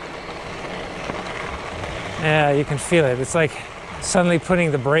now, yeah, you can feel it. It's like suddenly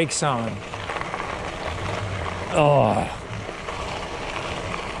putting the brakes on. Oh.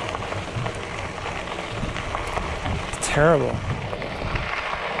 It's terrible.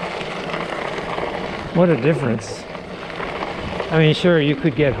 What a difference. I mean, sure, you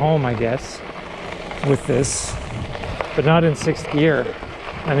could get home, I guess, with this, but not in 6th gear.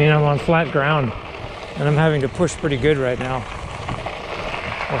 I mean, I'm on flat ground. And I'm having to push pretty good right now.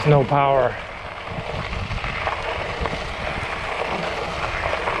 There's no power.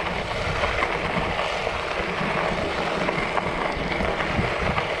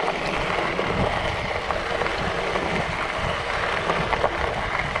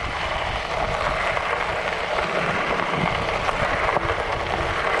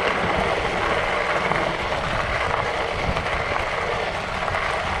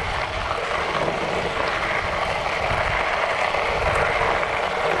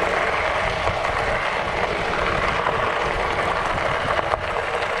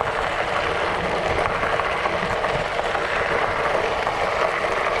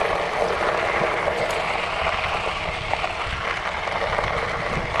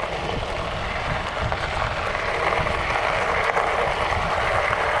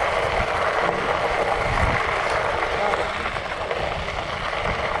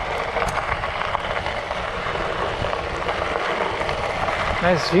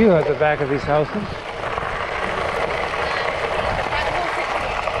 Nice view at the back of these houses.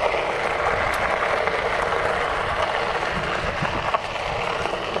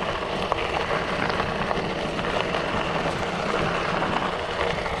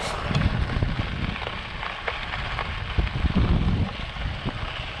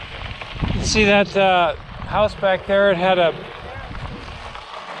 You see that house back there? It had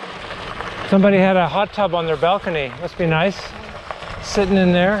somebody had a hot tub on their balcony. Must be nice. Sitting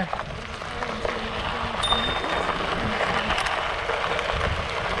in there.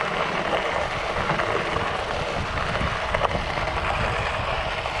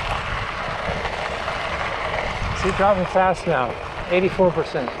 See, dropping fast now,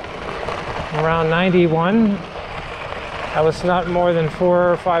 84%. Around 91. That was not more than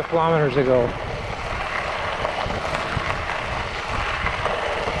 4 or 5 kilometers ago.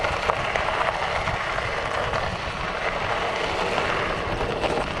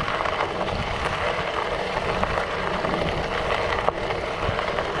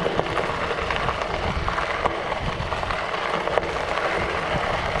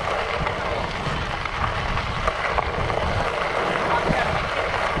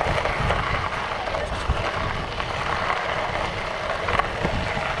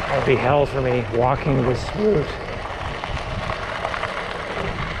 That'd be hell for me walking this route.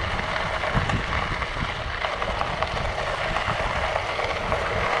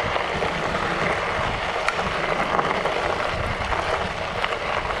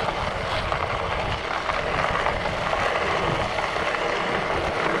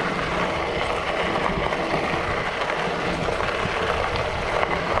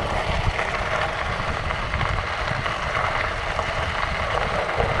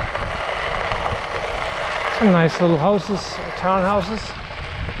 Some nice little houses, townhouses.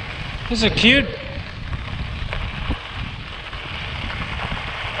 These are cute.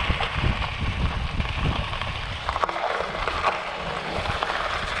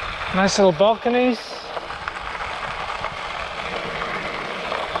 Nice little balconies.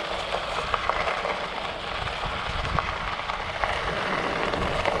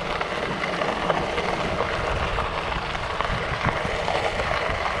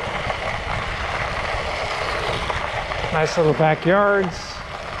 Nice little backyards.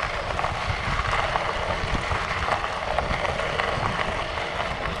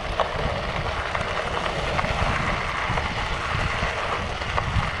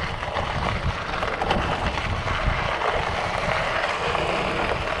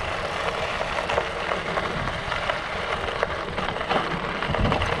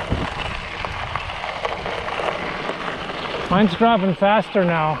 Mine's dropping faster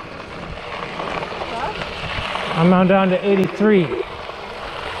now. I'm now down to 83.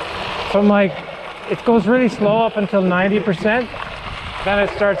 So I'm like, it goes really slow up until 90%, then it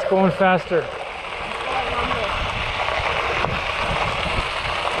starts going faster.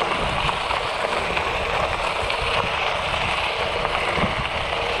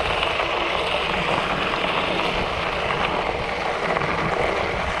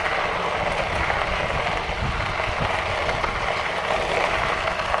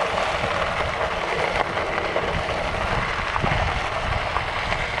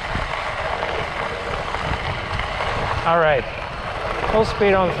 All right, full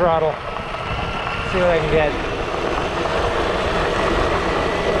speed on the throttle. See what I can get.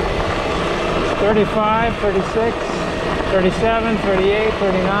 35, 36, 37, 38,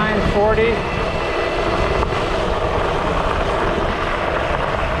 39, 40.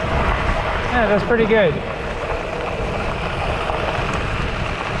 Yeah, that's pretty good.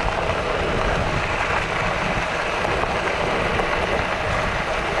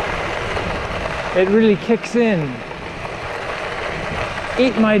 It really kicks in.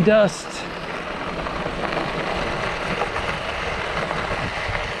 Eat my dust.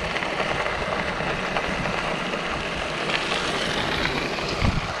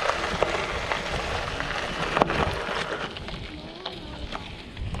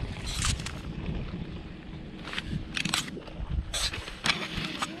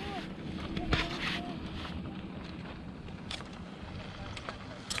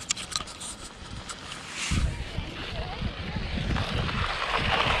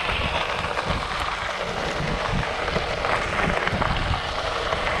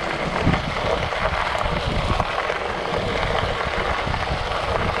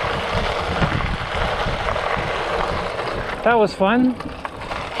 That was fun.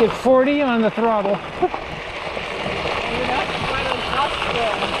 Hit 40 on the throttle.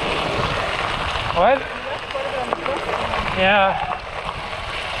 What? Yeah.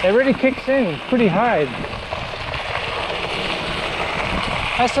 It really kicks in pretty high.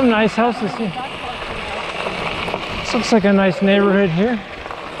 Has some nice houses here. This looks like a nice neighborhood here.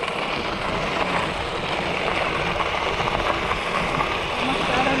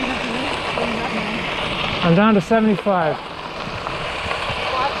 I'm down to 75.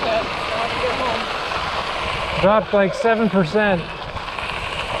 Dropped like 7%.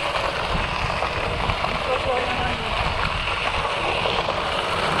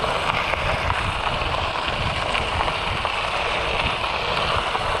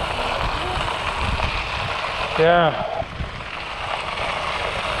 Yeah.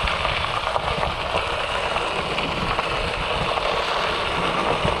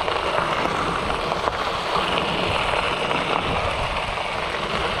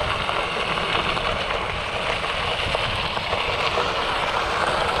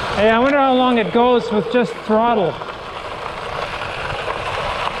 Hey, I wonder how long it goes with just throttle.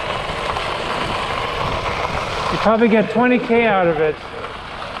 You probably get 20K out of it.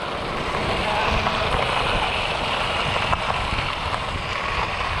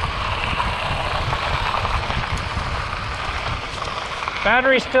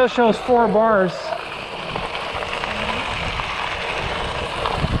 Battery still shows 4 bars.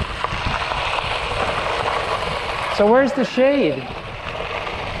 So where's the shade?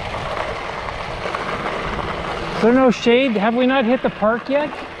 Is there no shade? Have we not hit the park yet?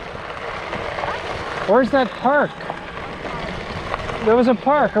 Where's that park? There was a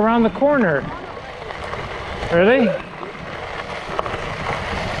park around the corner. Really?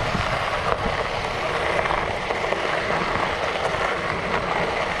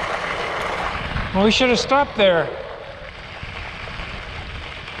 Well, we should have stopped there.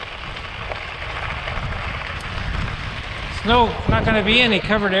 There's not going to be any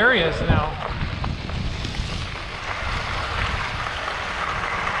covered areas now.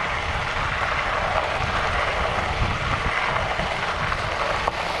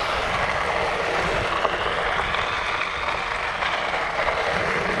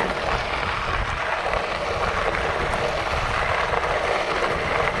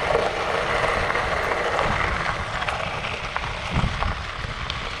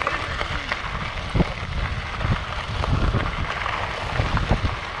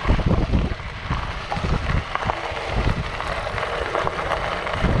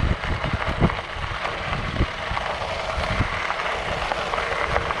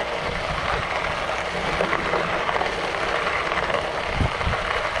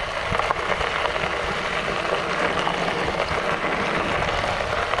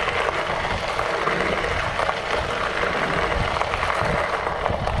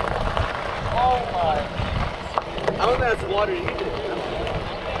 That's water you can.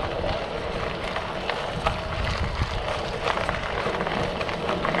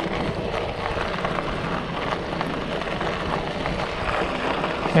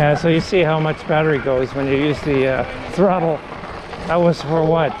 Yeah, so you see how much battery goes when you use the throttle. That was for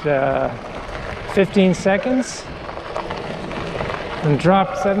what, 15 seconds? And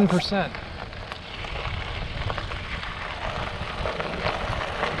dropped 7%.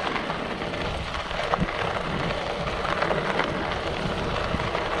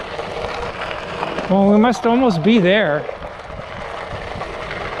 Well, we must almost be there.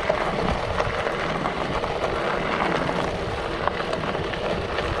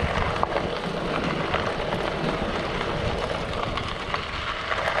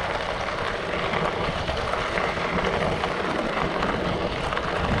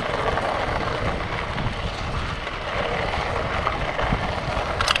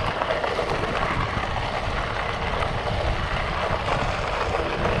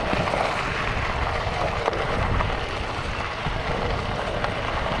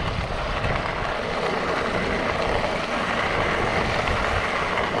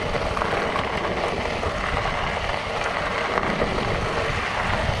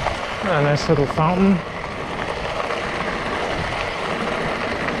 A nice little fountain.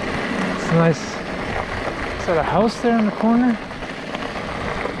 It's a nice. Is that a house there in the corner?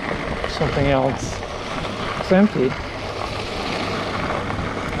 Something else. It's empty.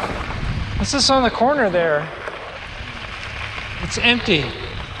 What's this on the corner there? It's empty.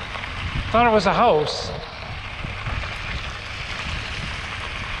 Thought it was a house.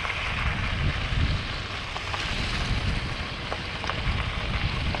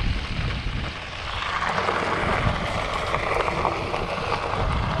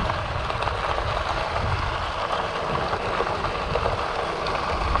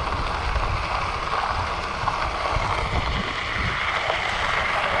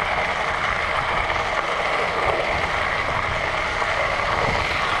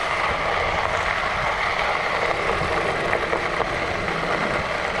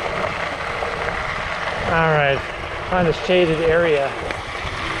 All right, find a shaded area.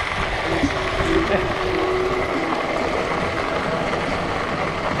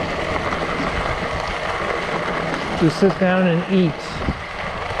 To sit down and eat.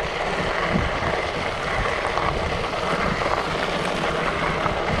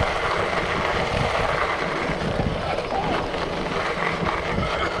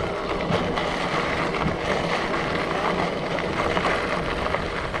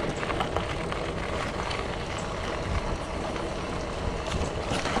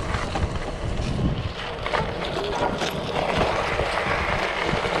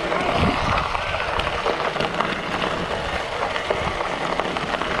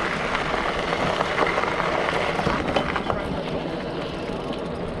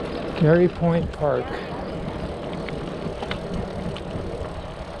 Gary Point Park.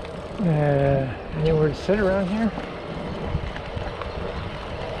 Anywhere to sit around here?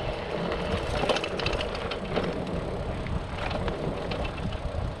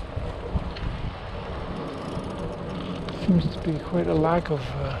 Seems to be quite a lack of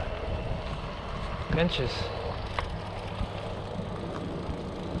benches.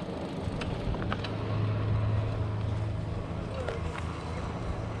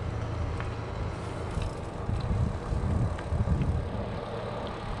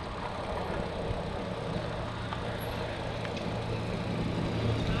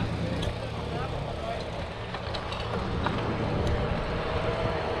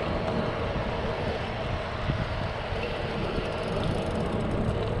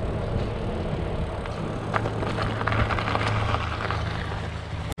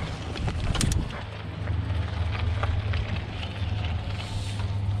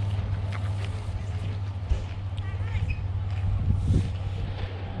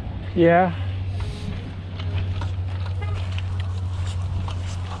 Yeah.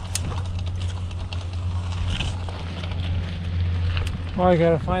 Well, I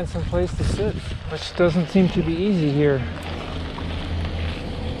gotta find some place to sit, which doesn't seem to be easy here.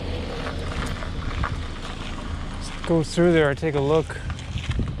 Just go through there and take a look.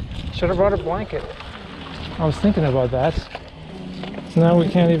 Should have brought a blanket. I was thinking about that. So now we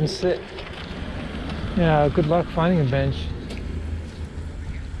can't even sit. Yeah, good luck finding a bench.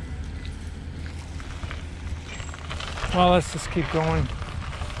 Well, let's just keep going.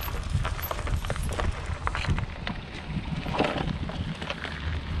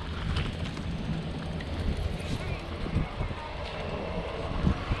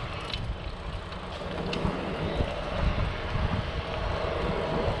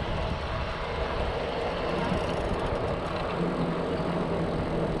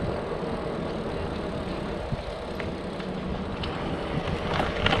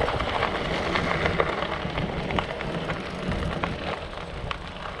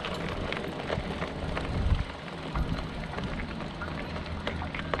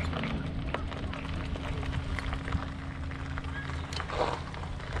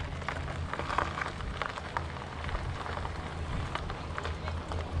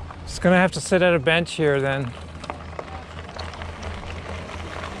 Just gonna have to sit at a bench here then.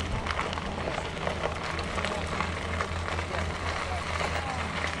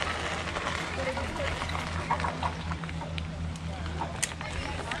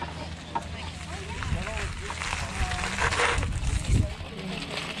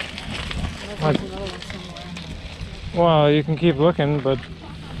 What? Well, you can keep looking, but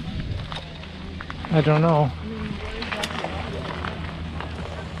I don't know.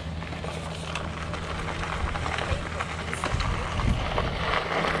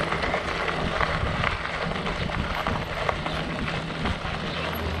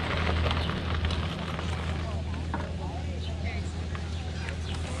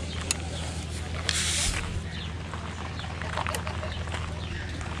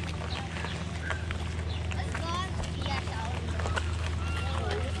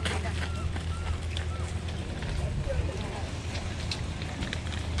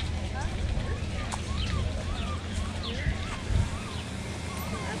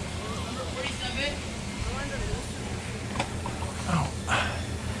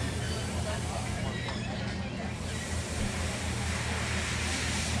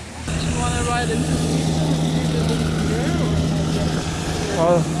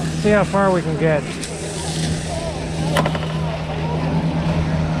 Well, see how far we can get.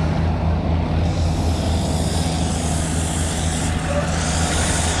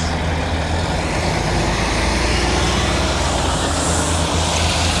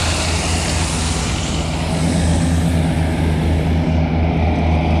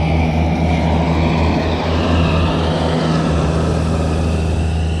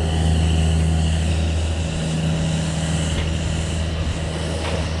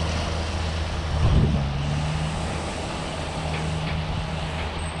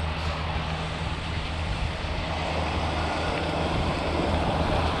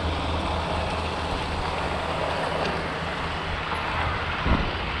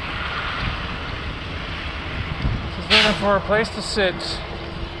 Looking for a place to sit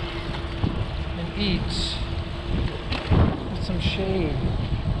and eat with some shade.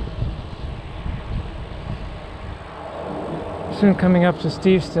 Soon coming up to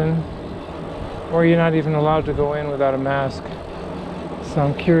Steveston, where you're not even allowed to go in without a mask. So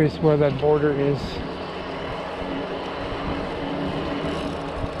I'm curious where that border is.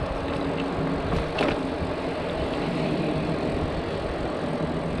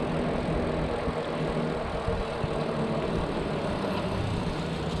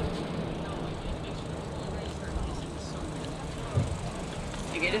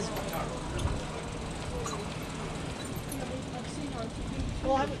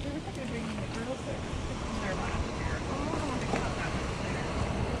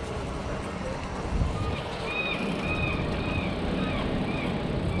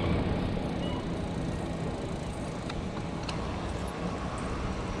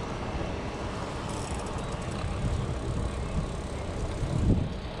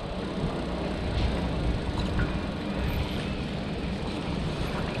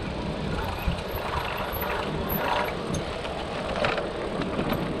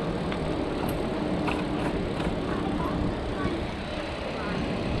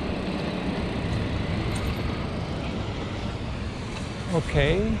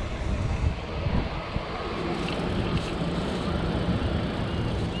 Okay.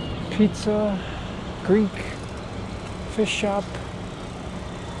 Pizza, Greek, fish shop.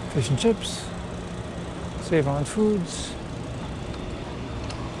 Fish and chips. Save on foods.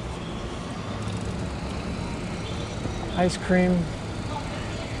 Ice cream.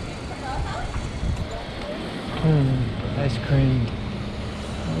 Ice cream.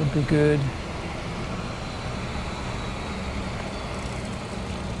 That would be good.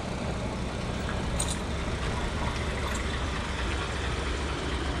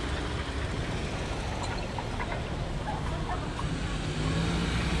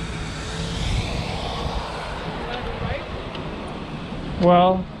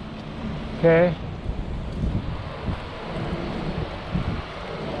 Well, okay.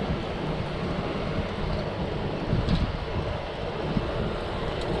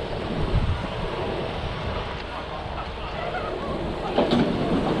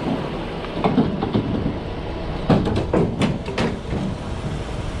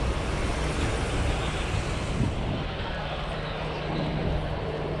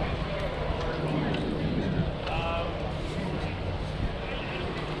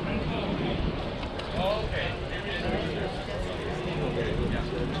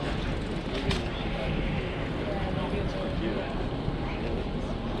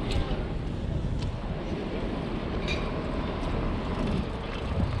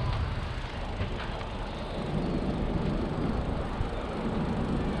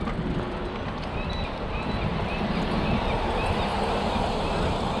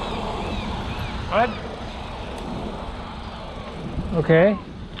 What? Okay.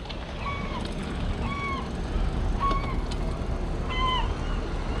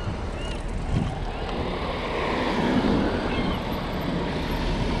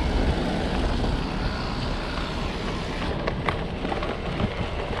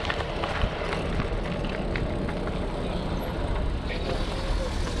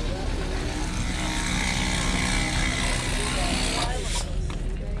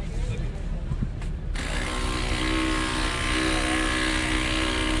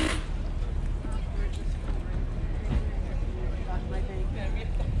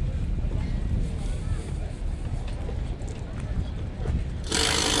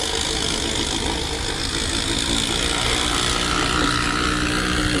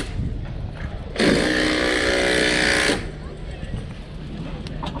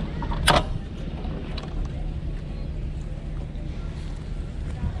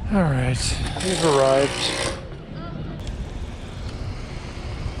 All right, we've arrived.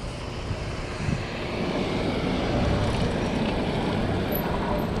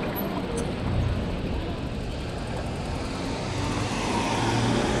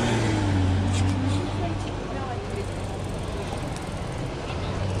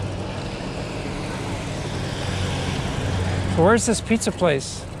 So where's this pizza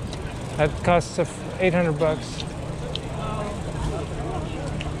place? That costs $800.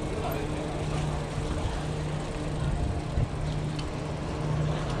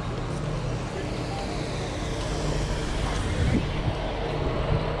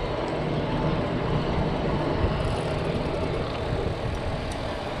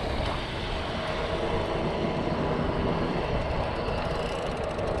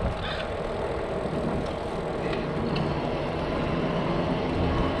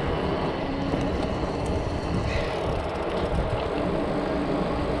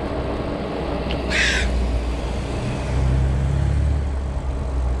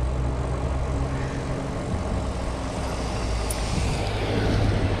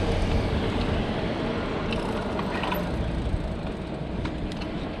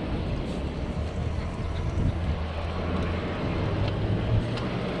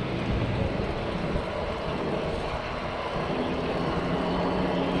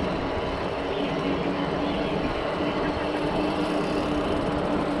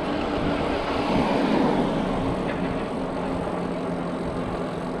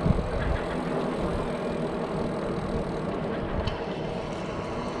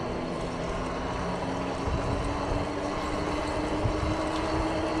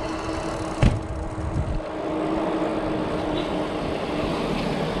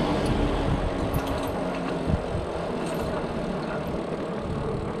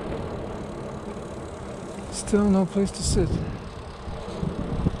 Still no place to sit.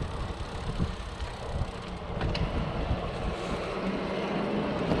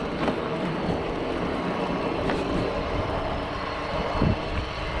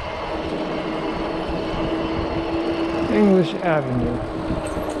 English Avenue.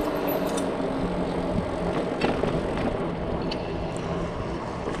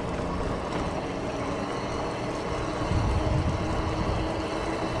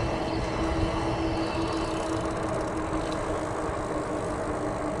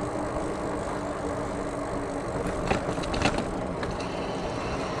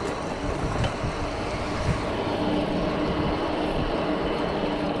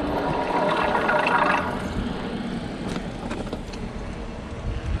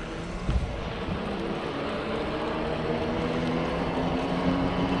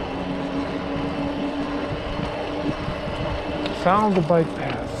 found the bike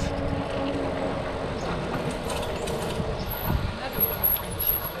path.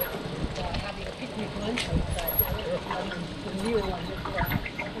 Having a picnic lunch outside. I don't know if the near one is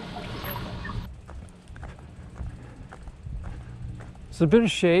It's a bit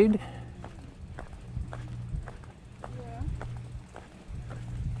of shade.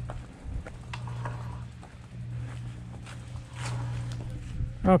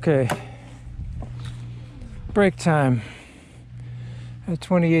 Okay, break time at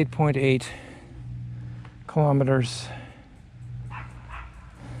 28.8 kilometers.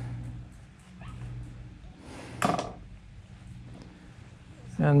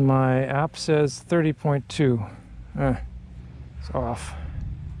 And my app says 30.2. It's off.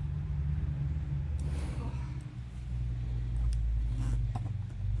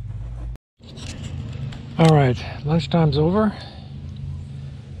 All right, lunchtime's over.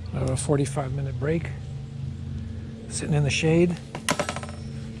 I have a 45-minute break. Sitting in the shade.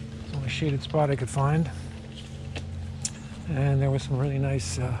 It's the only shaded spot I could find. And there was some really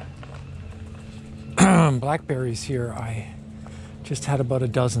nice blackberries here. I just had about a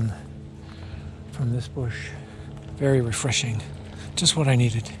dozen from this bush. Very refreshing. Just what I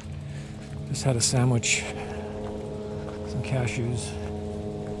needed. Just had a sandwich, some cashews.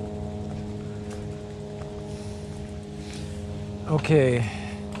 Okay,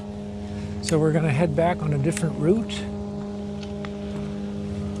 so we're gonna head back on a different route.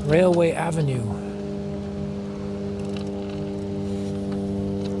 Railway Avenue.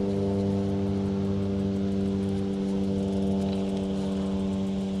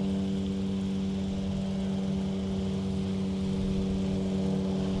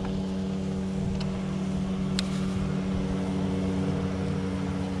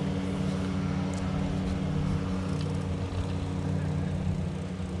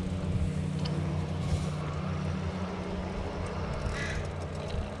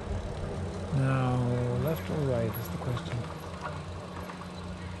 Now, left or right is the question.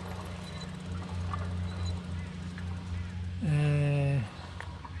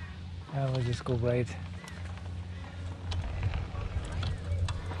 We'll just go right.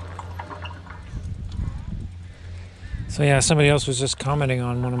 So yeah, somebody else was just commenting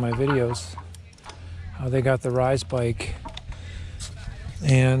on one of my videos how they got the Rize bike,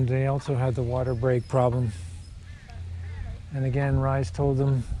 and they also had the water brake problem. And again, Rize told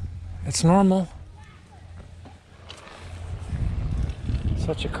them it's normal.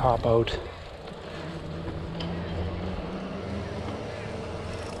 Such a cop-out.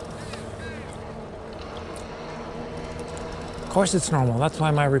 Of course it's normal. That's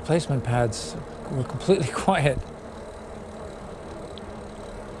why my replacement pads were completely quiet.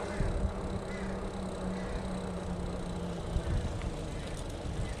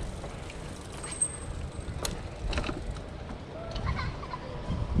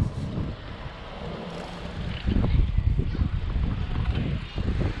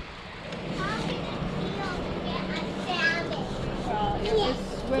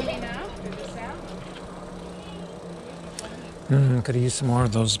 Could have used some more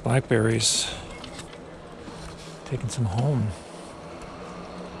of those blackberries. Taking some home.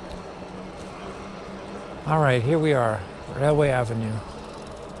 All right, here we are, Railway Avenue.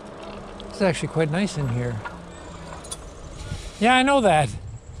 It's actually quite nice in here. Yeah, I know that.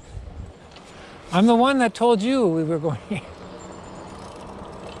 I'm the one that told you we were going here.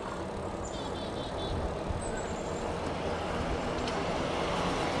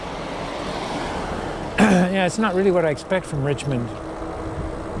 Yeah, it's not really what I expect from Richmond.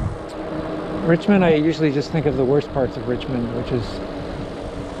 Richmond, I usually just think of the worst parts of Richmond, which is,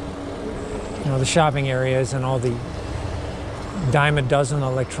 you know, the shopping areas and all the dime a dozen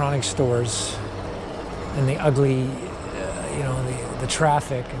electronic stores and the ugly, you know, the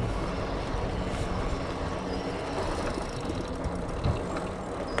traffic.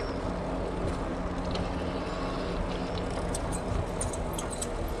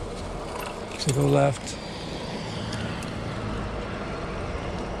 So go left.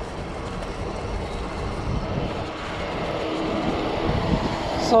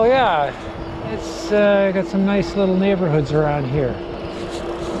 So yeah, it's got some nice little neighborhoods around here.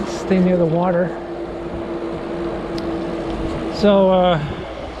 Stay near the water. So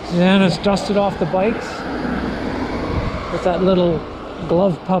Susanna's dusted off the bikes with that little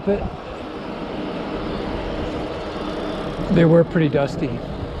glove puppet. They were pretty dusty,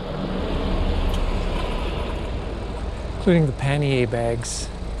 including the pannier bags.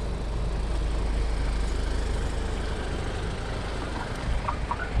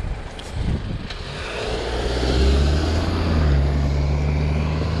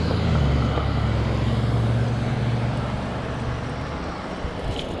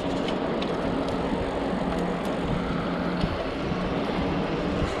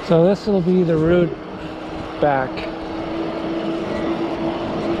 So this will be the route back.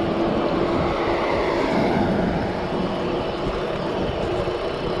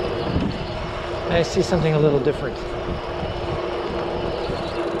 I see something a little different.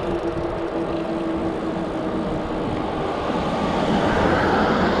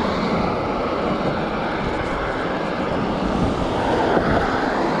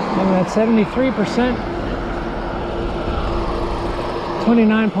 I'm at 73%,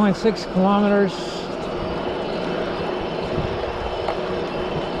 29.6 kilometers.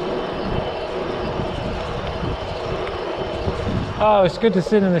 Oh, it's good to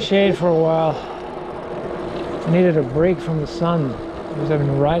sit in the shade for a while. I needed a break from the sun because I've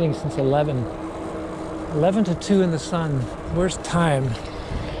been riding since 11 to 2 in the sun. Worst time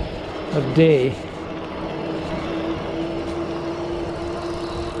of day.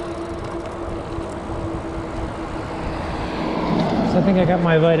 So I think I got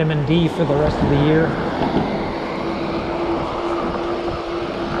my vitamin D for the rest of the year.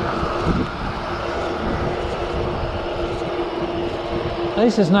 At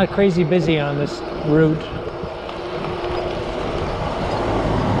least it's not crazy busy on this route.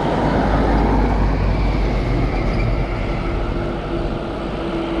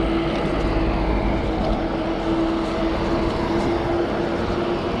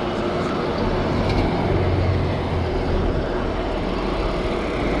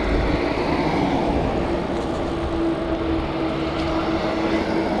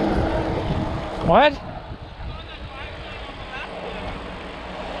 What?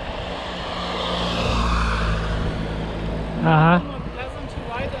 Uh-huh. Pleasant to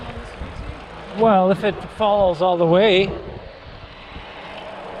ride on the street. Well, if it follows all the way,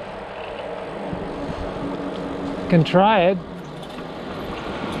 can try it.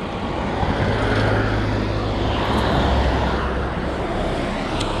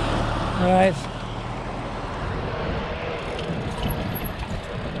 Right.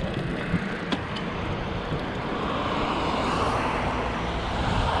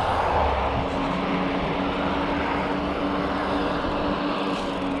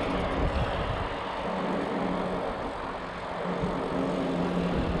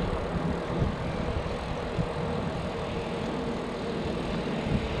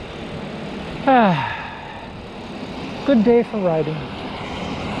 Good day for riding.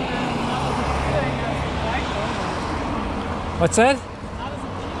 What's that? Not as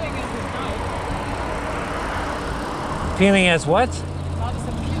appealing as the Dyke. Feeling as what? Not as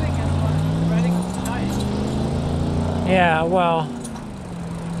appealing as one riding on the Dyke. Yeah, well,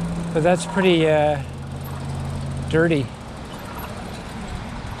 but that's pretty dirty.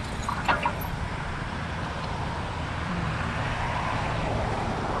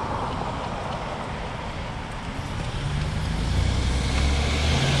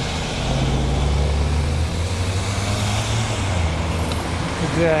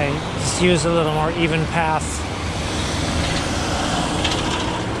 Just use a little more even path.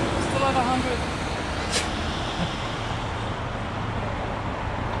 Still at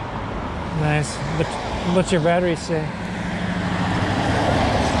 100. Nice. But what's your battery say?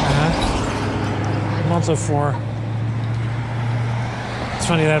 I'm also 4. It's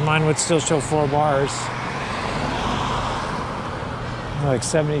funny that mine would still show 4 bars. Like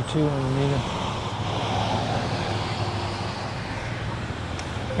 72 on the meter.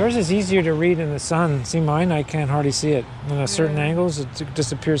 Yours is easier to read in the sun. See mine, I can't hardly see it. In certain angles, it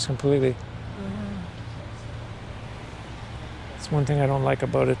disappears completely. That's one thing I don't like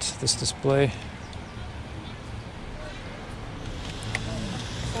about it, this display.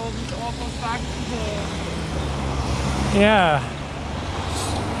 So this all goes back to the... Yeah.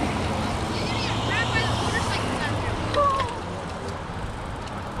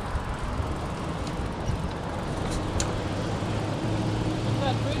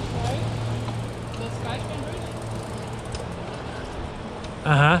 that bridge, right? The Skyspan bridge?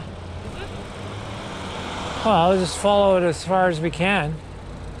 Uh-huh. Is it? Well, I'll just follow it as far as we can.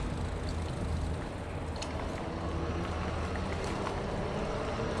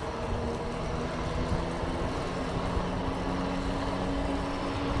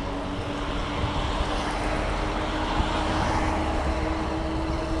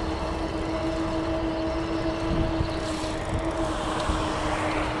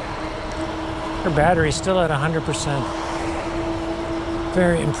 Her battery's still at 100%.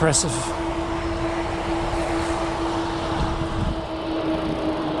 Very impressive.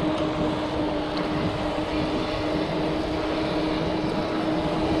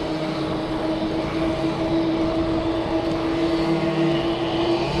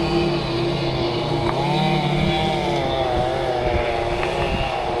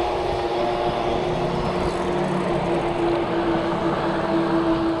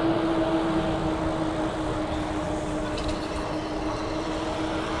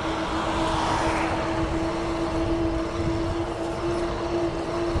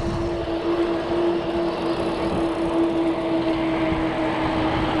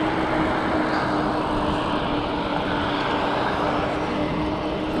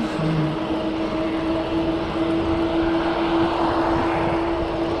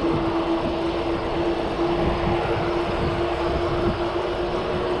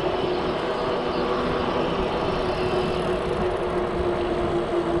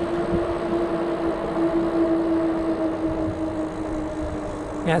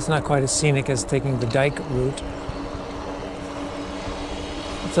 Yeah, it's not quite as scenic as taking the Dyke route.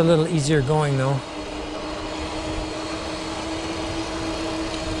 It's a little easier going though.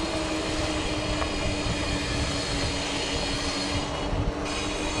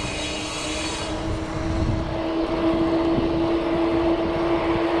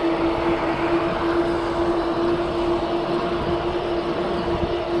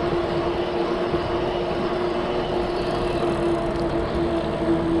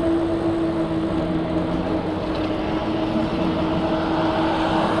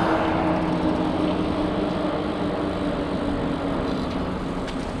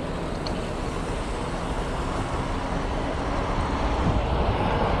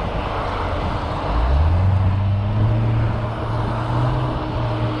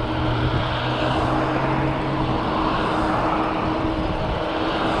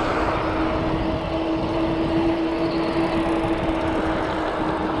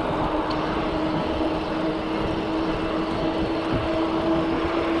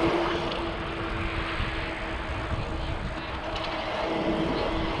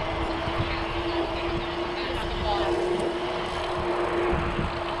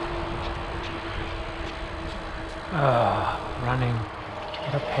 Running.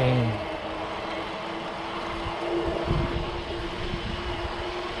 What a pain.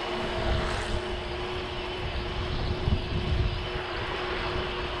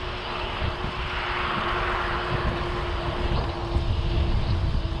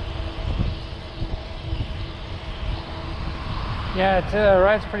 Yeah, it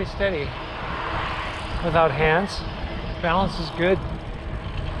rides pretty steady without hands. Balance is good.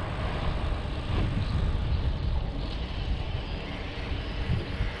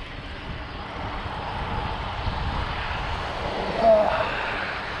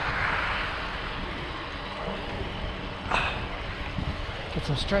 Get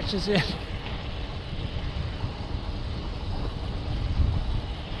some stretches in.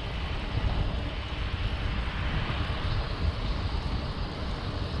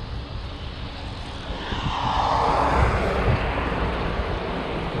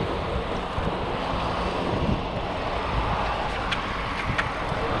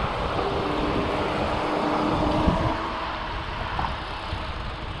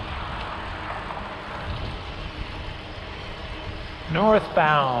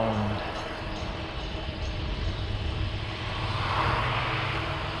 Northbound.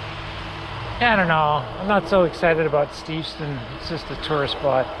 Yeah, I don't know. I'm not so excited about Steveston. It's just a tourist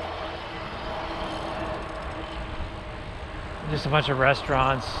spot. Just a bunch of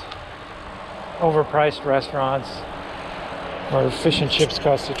restaurants. Overpriced restaurants. Where fish and chips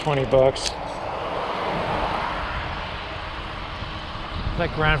cost you 20 bucks.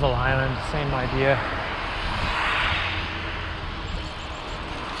 Like Granville Island, same idea.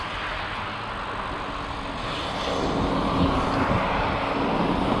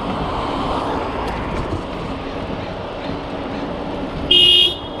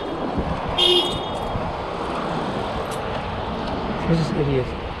 Who's this idiot?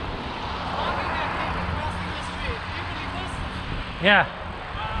 Yeah.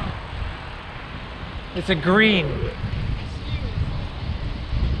 It's a green.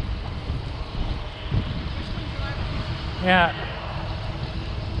 Yeah.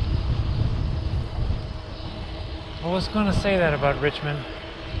 I was going to say that about Richmond.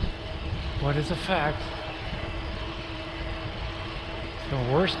 What is a fact?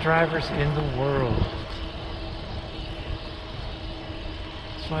 The worst drivers in the world.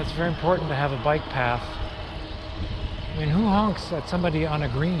 That's why it's very important to have a bike path. I mean, who honks at somebody on a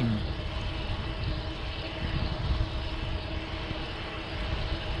green?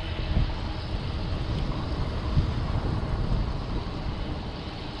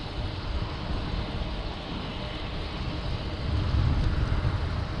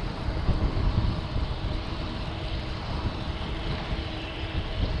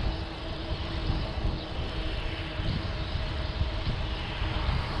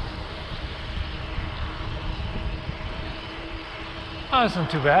 Oh, that's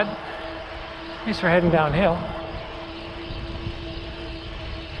not too bad. At least we're heading downhill.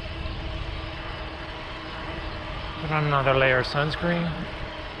 Put on another layer of sunscreen.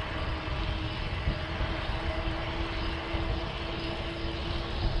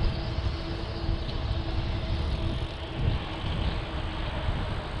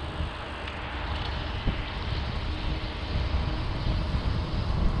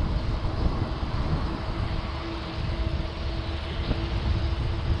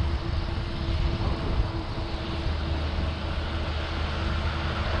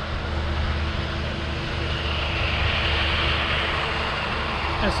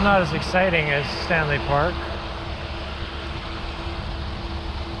 It's not as exciting as Stanley Park,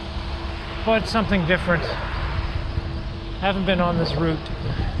 but something different. Haven't been on this route.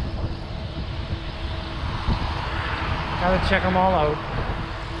 Gotta check them all out.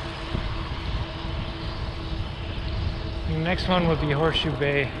 The next one would be Horseshoe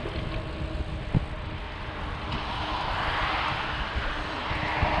Bay.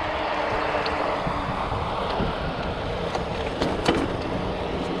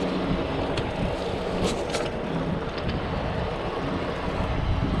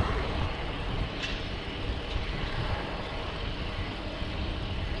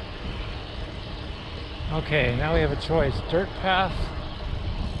 Okay, now we have a choice. Dirt path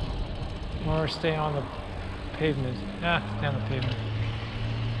or stay on the pavement. Ah, stay on the pavement.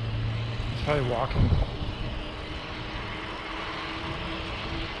 It's probably walking.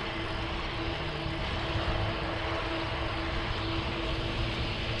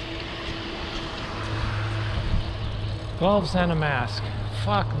 Gloves and a mask.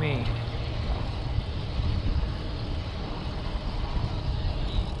 Fuck me.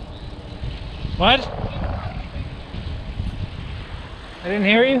 What? I didn't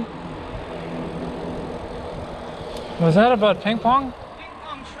hear you. Was that about ping pong? Ping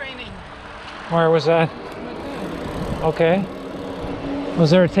pong training. Where was that? Right there. Okay.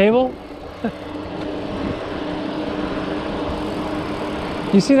 Was there a table?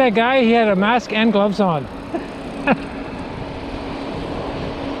 You see that guy? He had a mask and gloves on.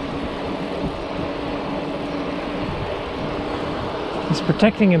 He's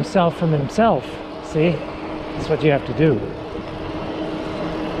protecting himself from himself. See? That's what you have to do.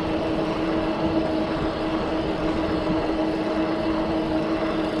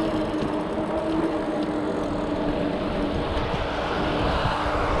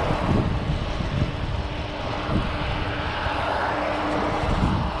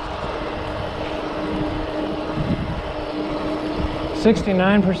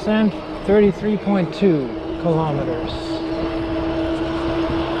 %, 33.2 kilometers.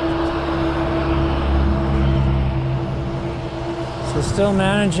 So still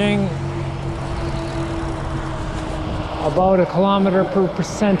managing about a kilometer per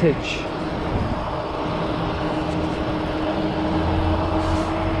percentage.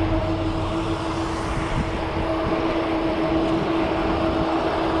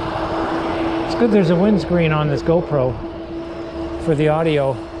 It's good there's a windscreen on this GoPro for the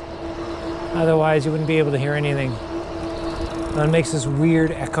audio. Otherwise you wouldn't be able to hear anything. And it makes this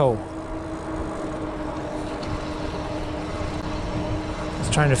weird echo. It's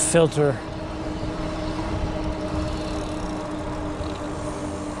trying to filter.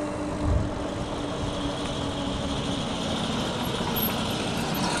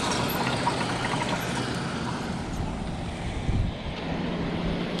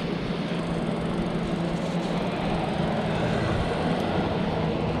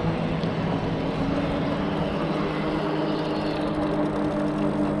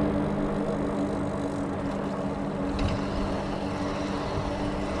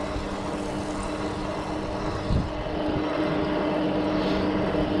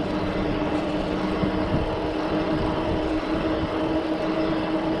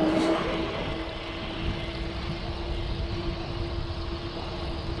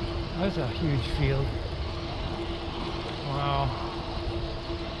 That's a huge field. Wow.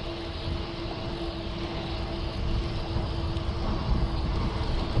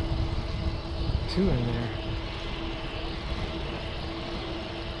 Two in there.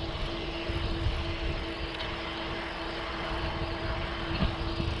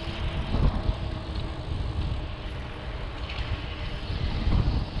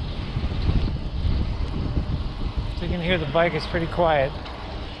 So you can hear the bike is pretty quiet.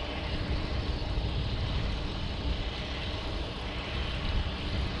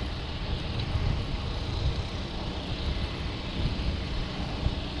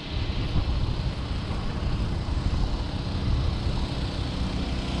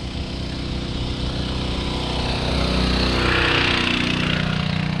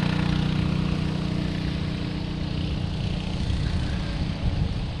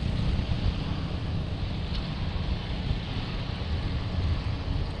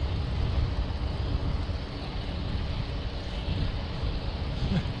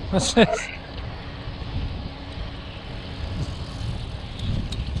 What's this?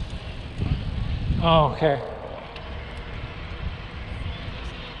 Oh, okay.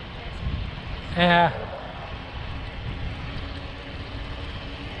 Yeah.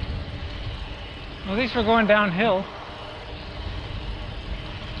 Well, at least we're going downhill.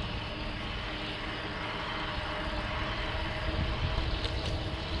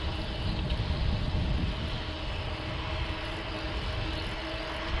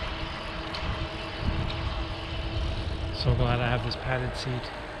 So glad I have this padded seat.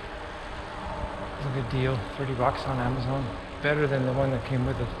 It's a good deal, 30 bucks on Amazon. Better than the one that came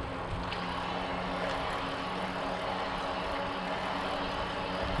with it.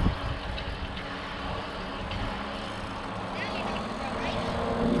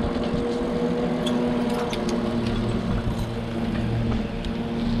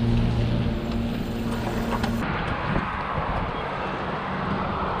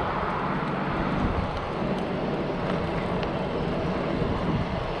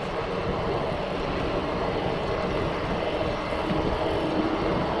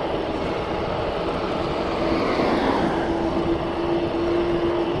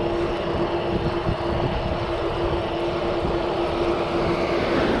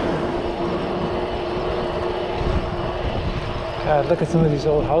 God, look at some of these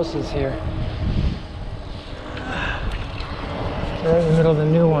old houses here. They're in the middle of the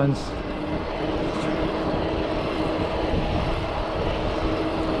new ones.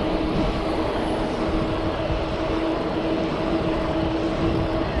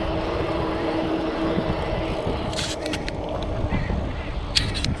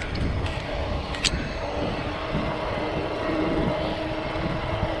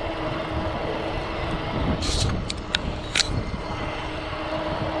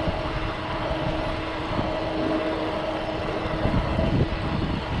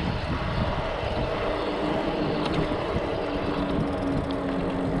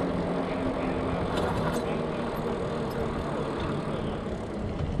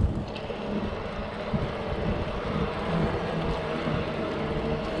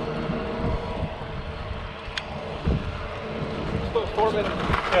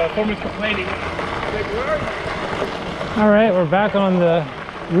 Foreman's complaining. All right, we're back on the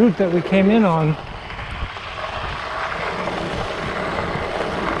route that we came in on.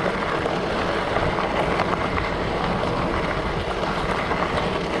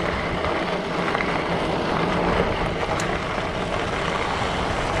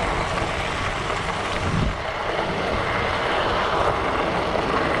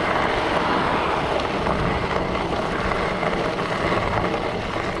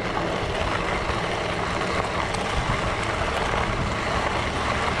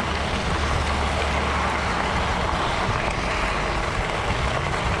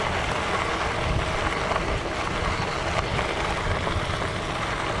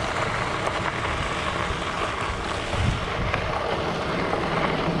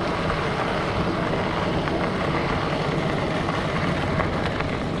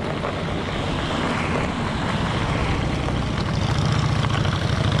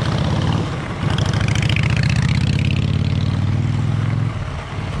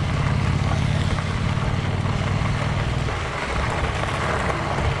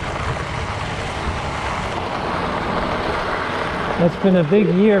 It's been a big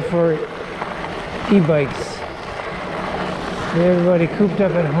year for e-bikes. Everybody cooped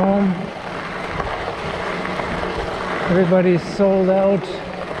up at home. Everybody's sold out.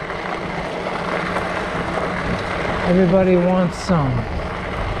 Everybody wants some.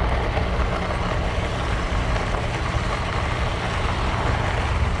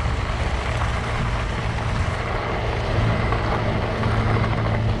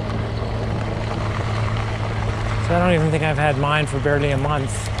 I don't even think I've had mine for barely a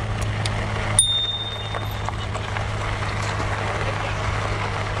month.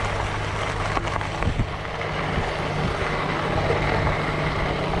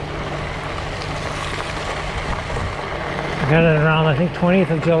 I got it around, I think,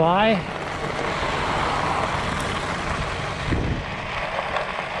 20th of July.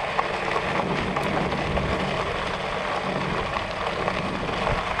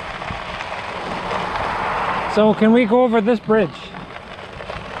 So can we go over this bridge?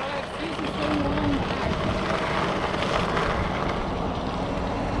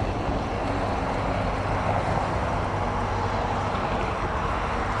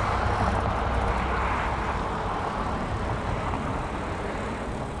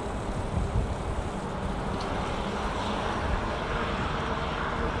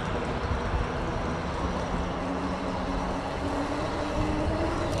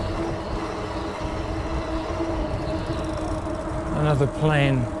 Another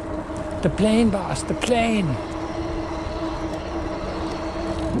plane. The plane, boss, the plane.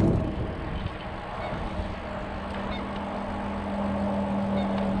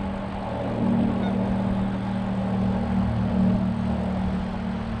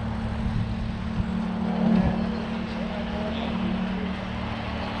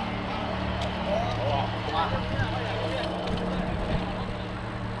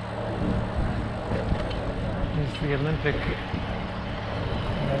 Here's the Olympic Olympic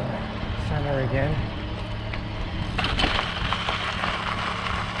Center again.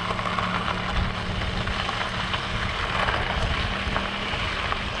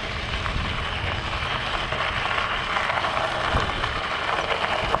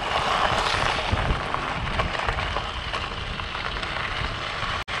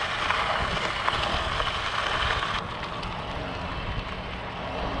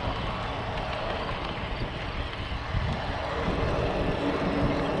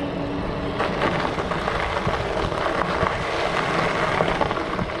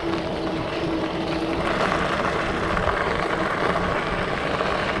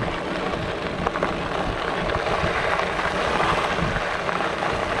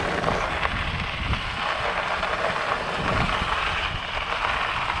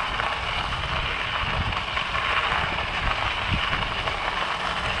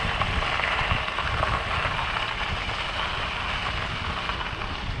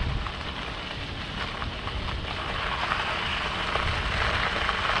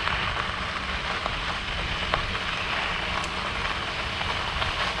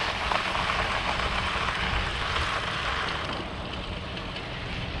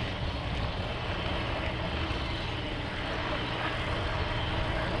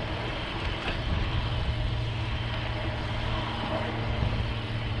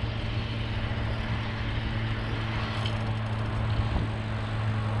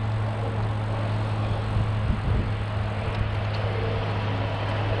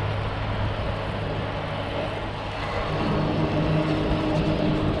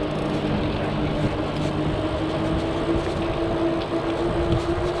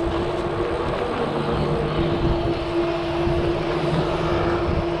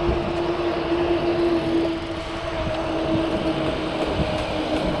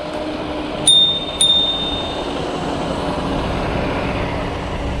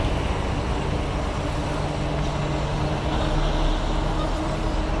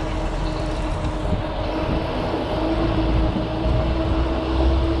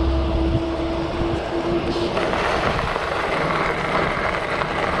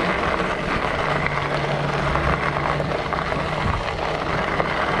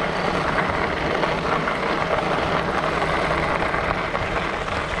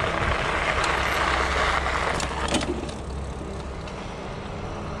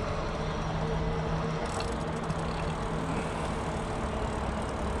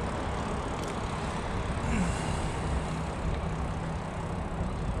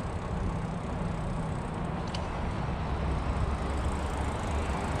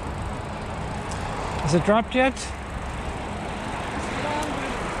 Has it dropped yet?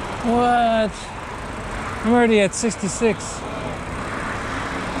 What? I'm already at 66.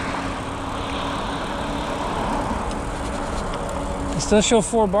 I still show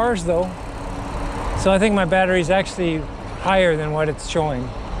 4 bars though. So I think my battery is actually higher than what it's showing.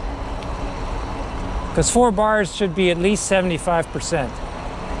 Because 4 bars should be at least 75%.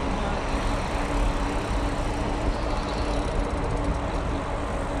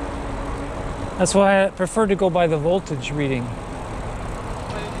 That's why I prefer to go by the voltage reading.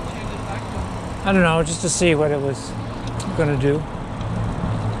 I don't know, just to see what it was going to do.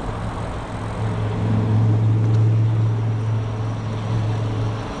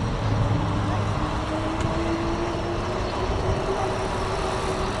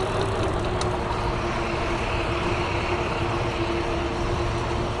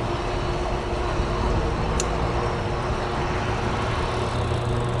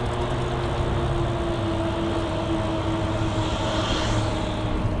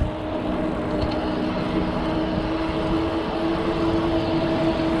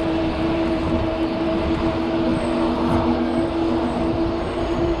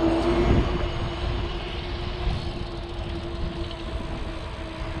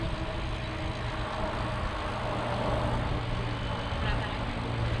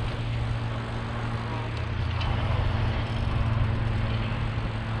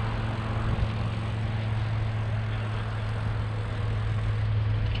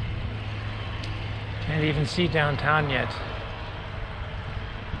 Can't even see downtown yet.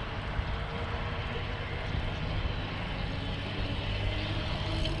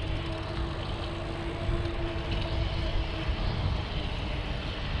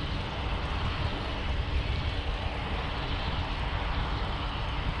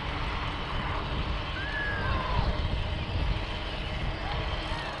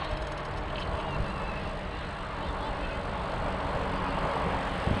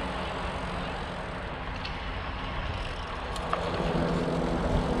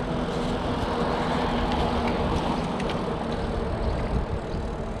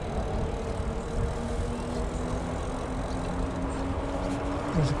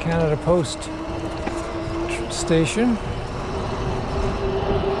 There's a Canada Post station.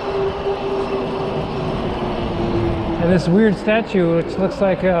 And this weird statue, which looks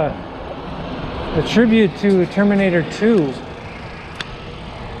like a tribute to Terminator 2.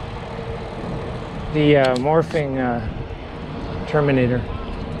 The morphing Terminator.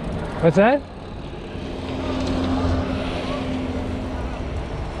 What's that?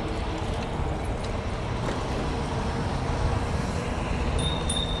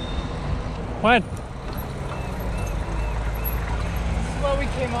 What? This is where we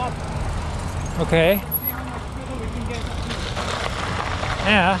came up. Okay. See how much further we can get.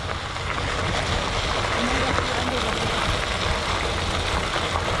 Yeah. And then that's the end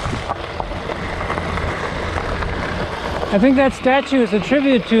of I think that statue is a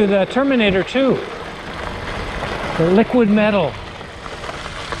tribute to the Terminator 2. The liquid metal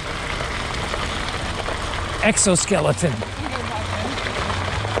exoskeleton.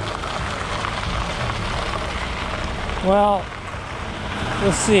 Well,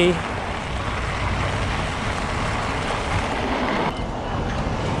 we'll see.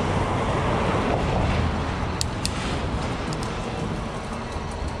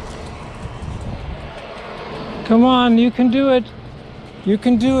 Come on, you can do it. You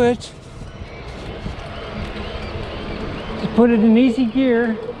can do it. Just put it in easy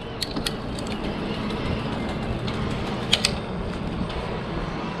gear.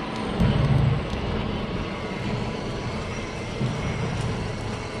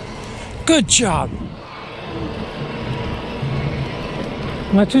 Good job.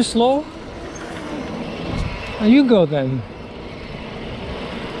 Am I too slow? Oh, you go then.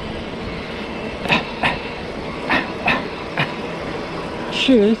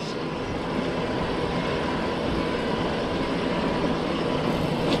 Cheers.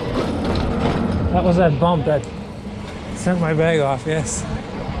 That was that bump that sent my bag off, yes.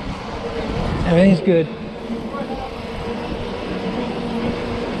 Everything's good.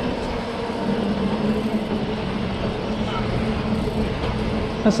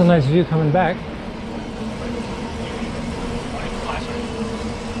 That's a nice view coming back.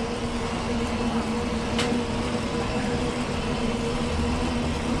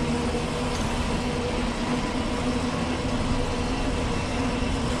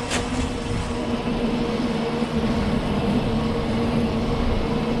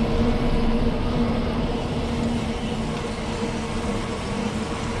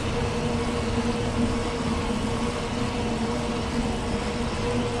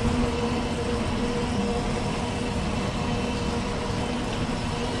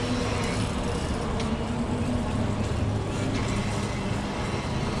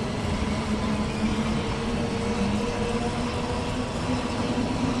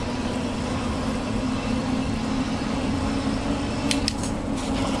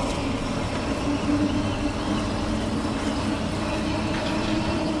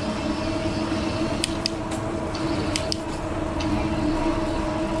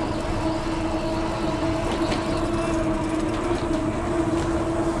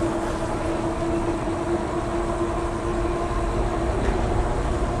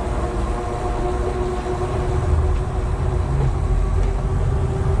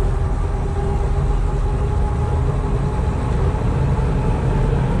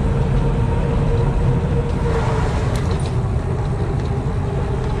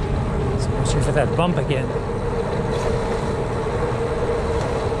 That bump again.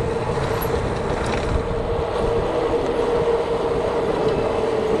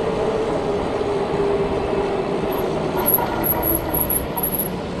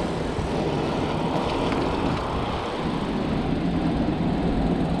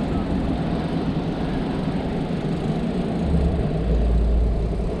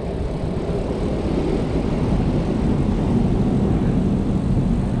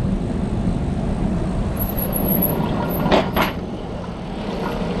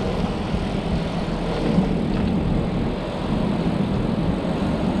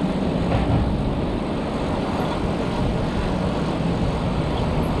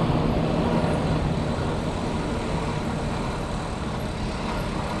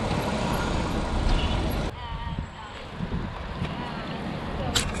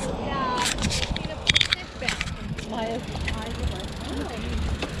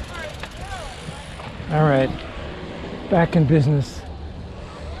 All right, back in business.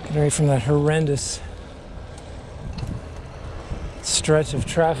 Get away from that horrendous stretch of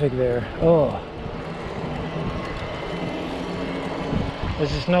traffic there. Oh.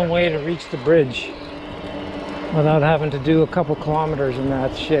 There's just no way to reach the bridge without having to do a couple kilometers in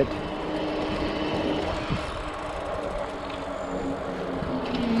that shit.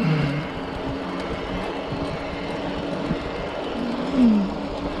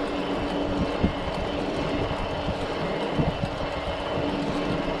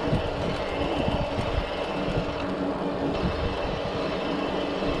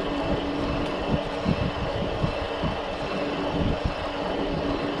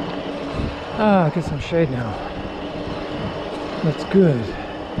 Ah, get some shade now. That's good.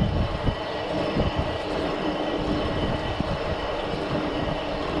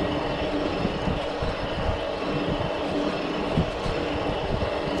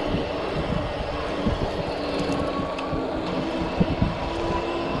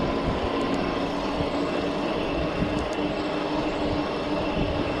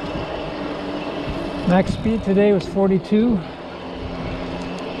 Max speed today was 42.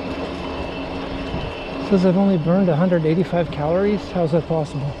 Says I've only burned 185 calories. How's that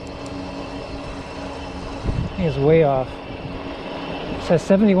possible? I think it's way off. It says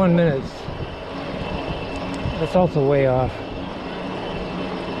 71 minutes. That's also way off.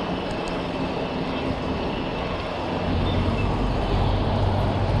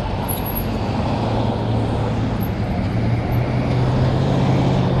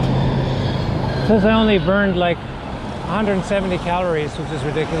 It says I only burned like 170 calories, which is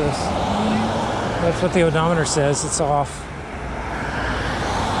ridiculous. That's what the odometer says. It's off.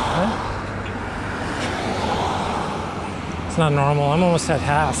 Huh? It's not normal. I'm almost at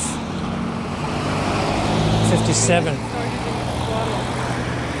half. 57.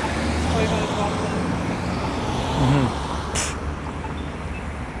 Mm-hmm.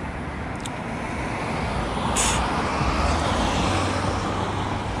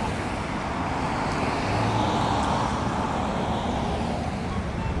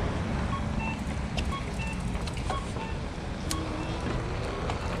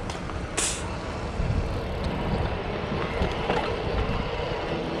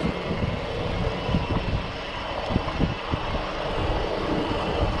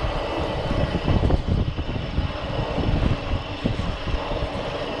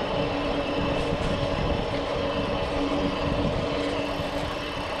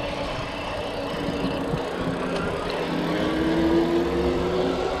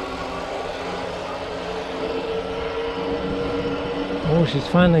 Oh, she's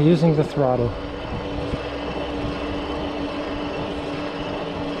finally using the throttle.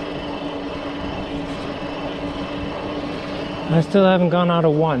 I still haven't gone out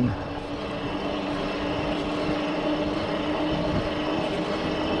of one.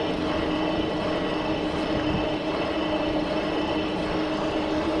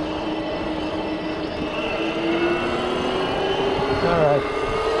 All right.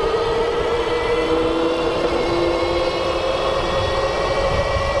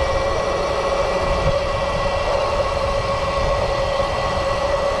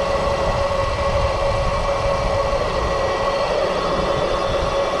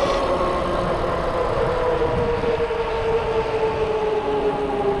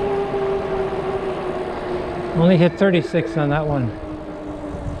 Only hit 36 on that one.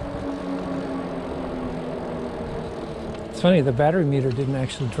 It's funny, the battery meter didn't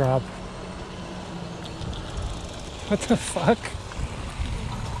actually drop. What the fuck?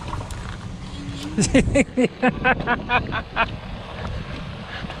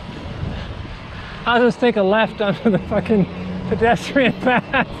 I'll just take a left onto the fucking pedestrian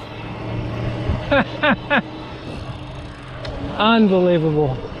path.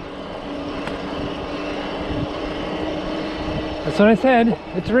 Unbelievable. That's what I said.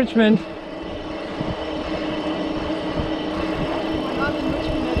 It's Richmond.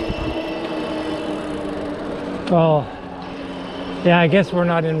 Well, yeah, I guess we're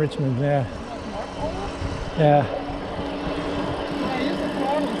not in Richmond. Yeah. Yeah.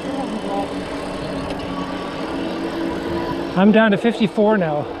 I'm down to 54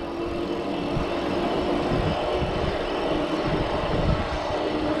 now.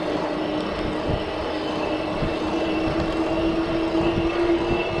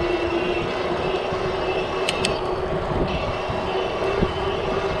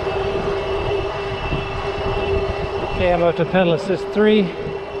 Okay, I'm up to pedal assist 3.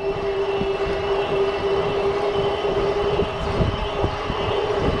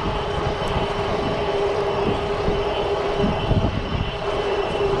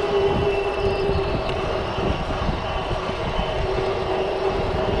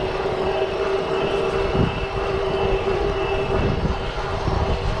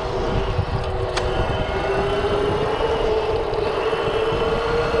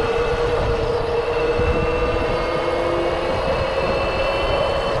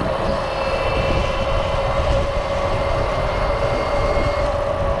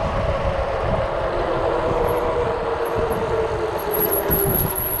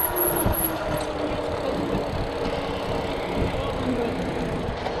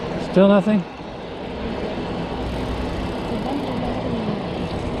 Still nothing?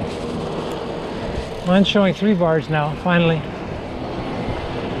 Mine's showing 3 bars now, finally.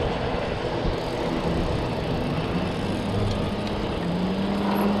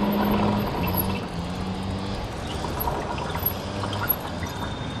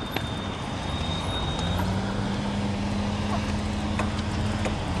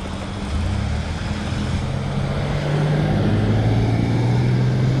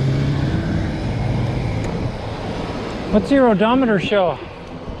 What's your odometer show?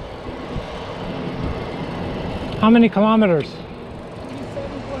 How many kilometers?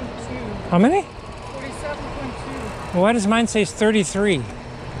 47.2. How many? 47.2. Why does mine say 33?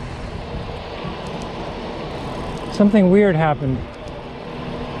 Something weird happened.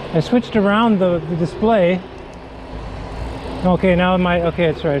 I switched around the display. Okay, now okay,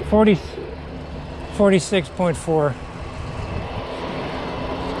 it's right. 46.4.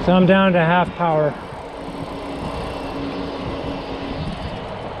 So I'm down to half power.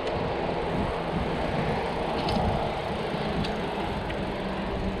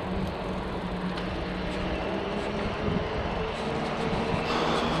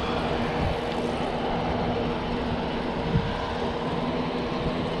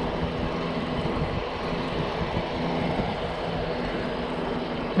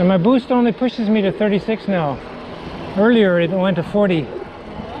 And my boost only pushes me to 36 now. Earlier it went to 40.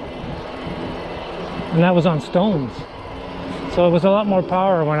 And that was on stones. So it was a lot more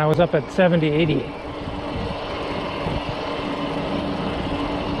power when I was up at 70, 80. Wait,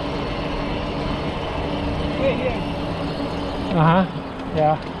 yeah. Uh-huh,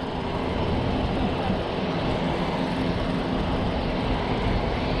 yeah.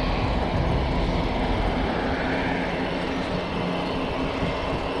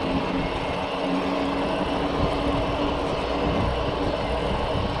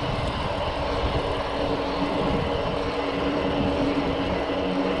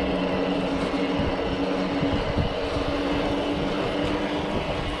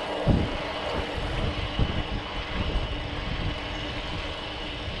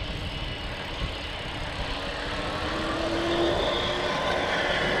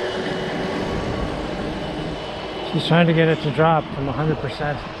 She's trying to get it to drop from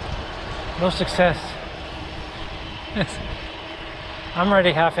 100%. No success. I'm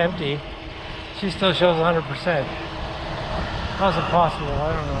already half empty. She still shows 100%. How's it possible?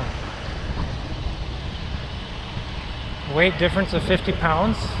 I don't know. Weight difference of 50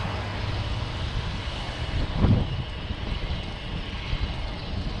 pounds.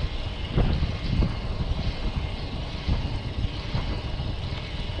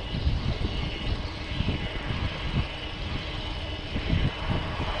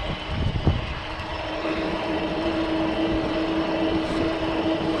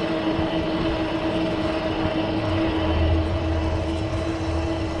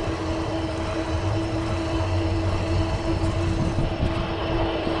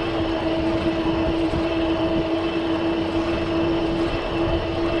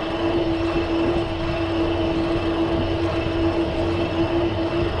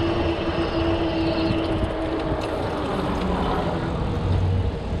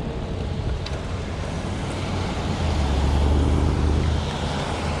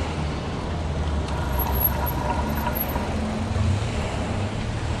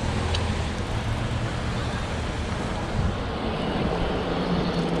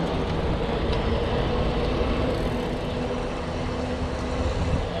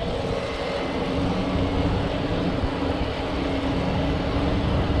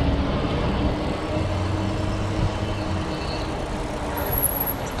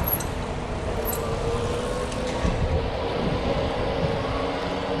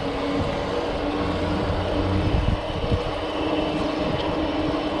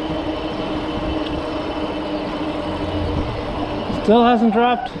 Still hasn't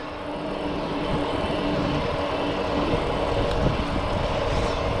dropped.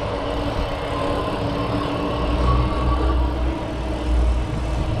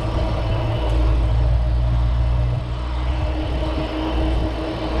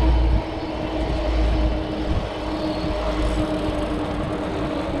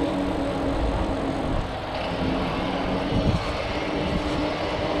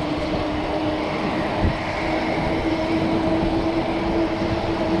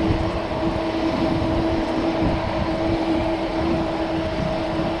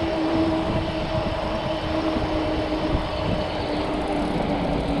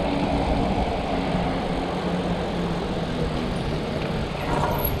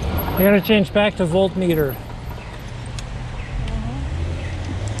 I gotta change back to voltmeter.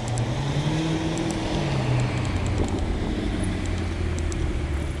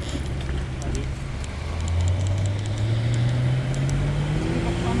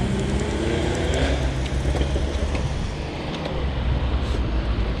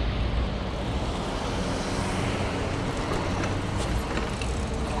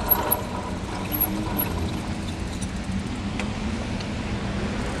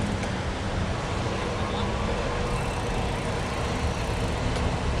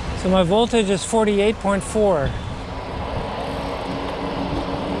 So my voltage is 48.4.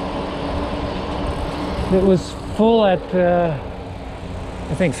 It was full at,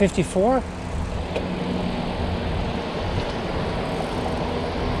 I think, 54.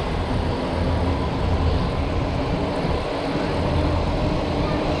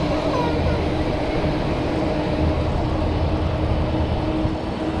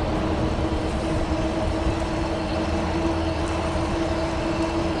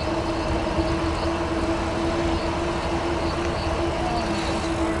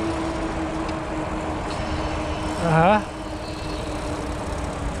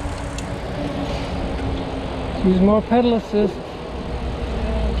 Use more pedal assist.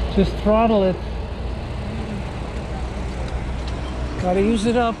 Just throttle it. Gotta use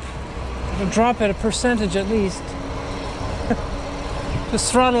it up. Gotta drop it a percentage at least.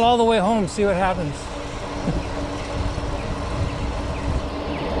 Just throttle all the way home, see what happens.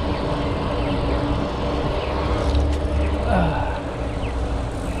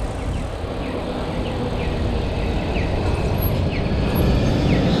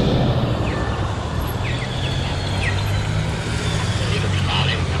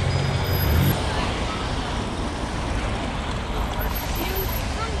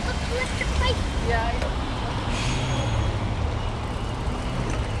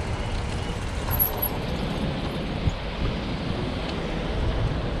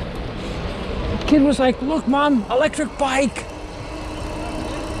 Kid was like, "Look, Mom, electric bike."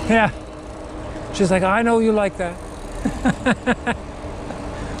 Yeah. She's like, "I know you like that."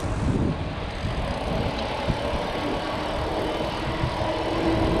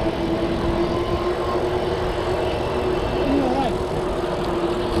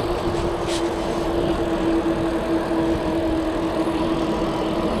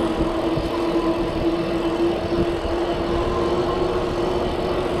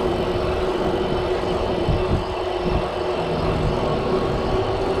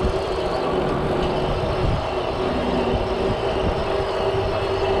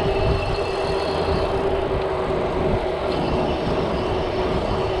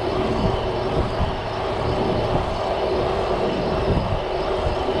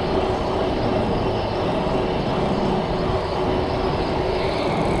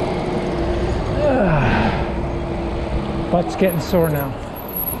 Butt's getting sore now.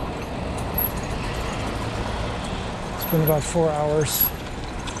 It's been about 4 hours.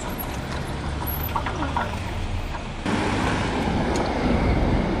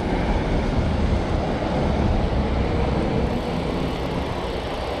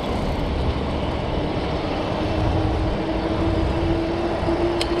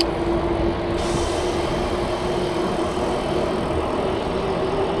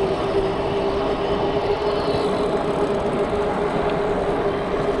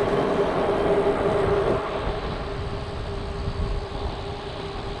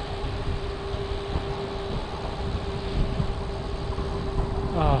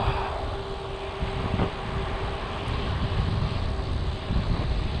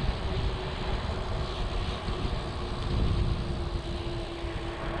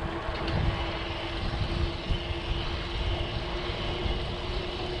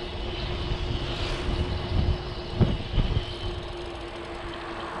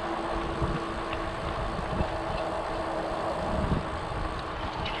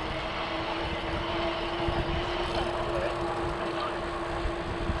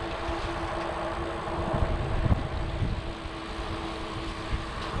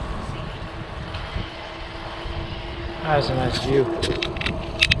 That's a nice view.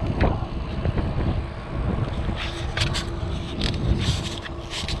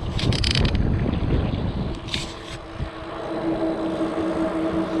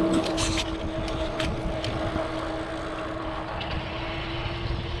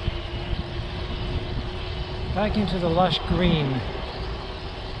 Back into the lush green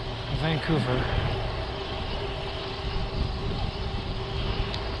of Vancouver.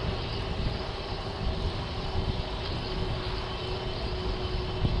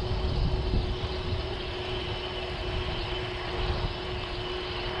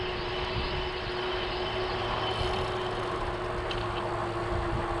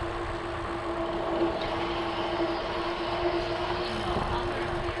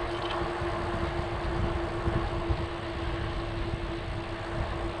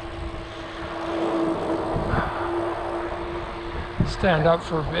 Stand up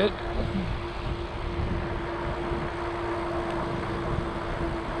for a bit.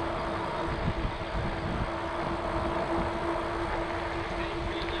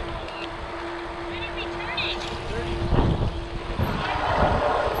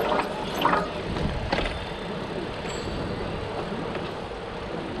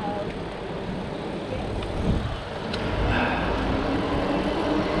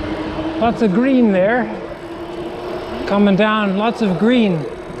 Lots of green there. Coming down, lots of green.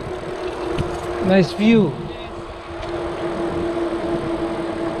 Nice view.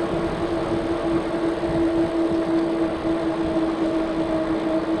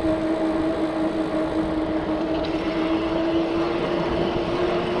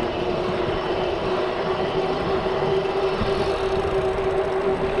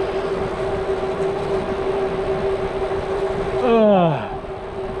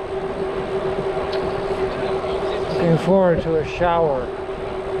 Looking forward to a shower.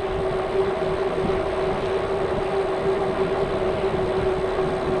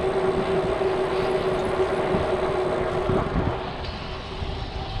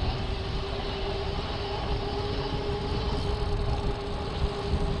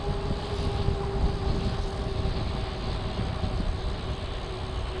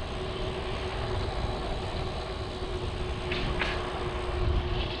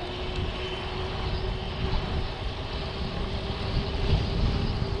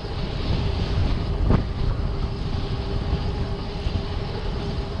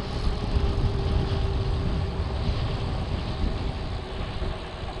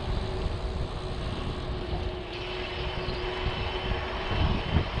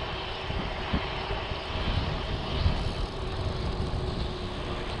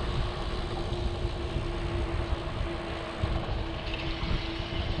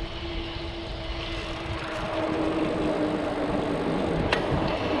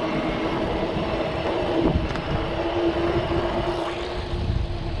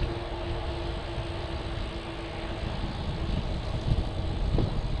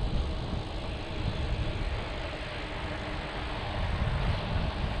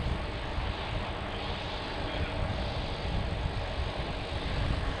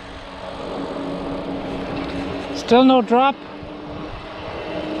 Still no drop?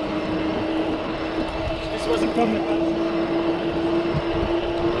 This wasn't coming back.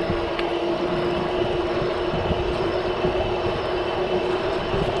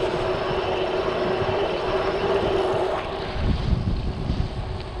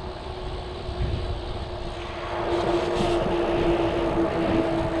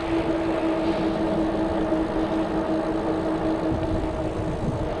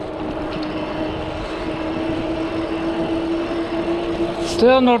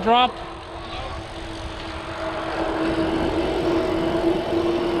 Still no drop.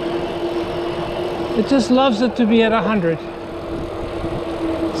 It just loves it to be at 100.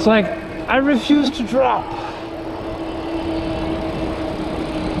 It's like, I refuse to drop.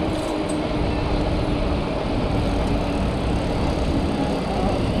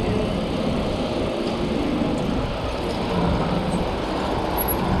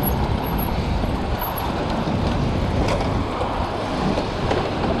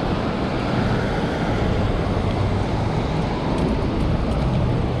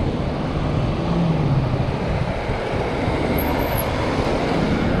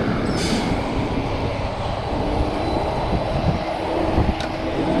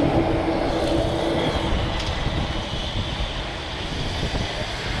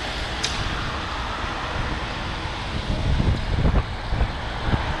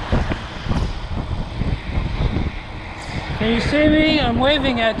 Can you see me? I'm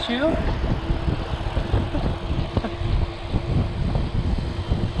waving at you.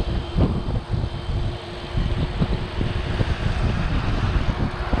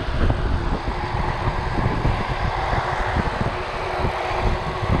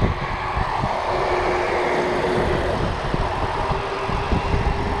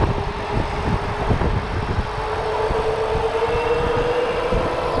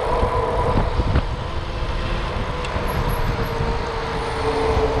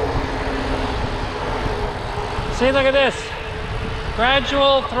 See, look at this.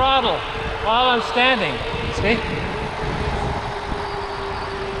 Gradual throttle while I'm standing. See?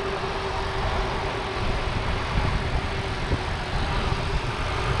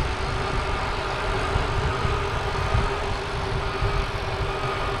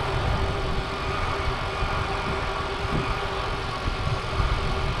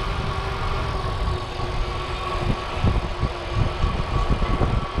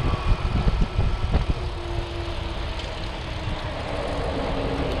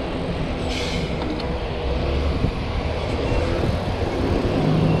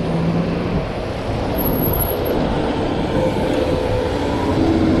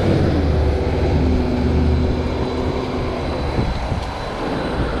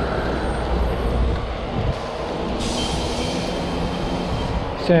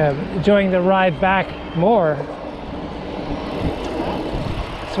 So enjoying the ride back more.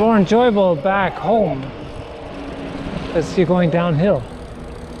 It's more enjoyable back home because you're going downhill.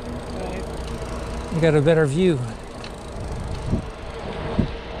 Right. You got a better view.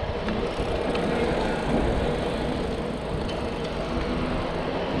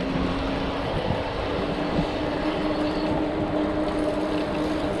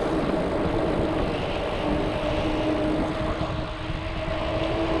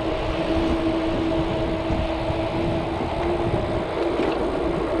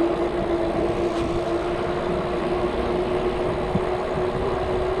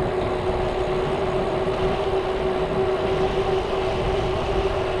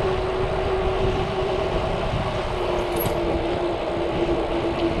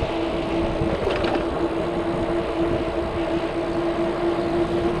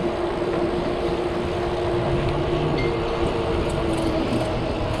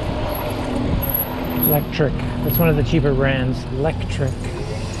 Electric. That's one of the cheaper brands. Electric.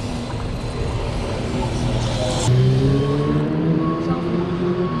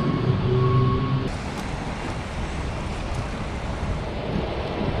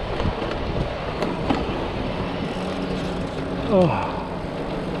 Oh.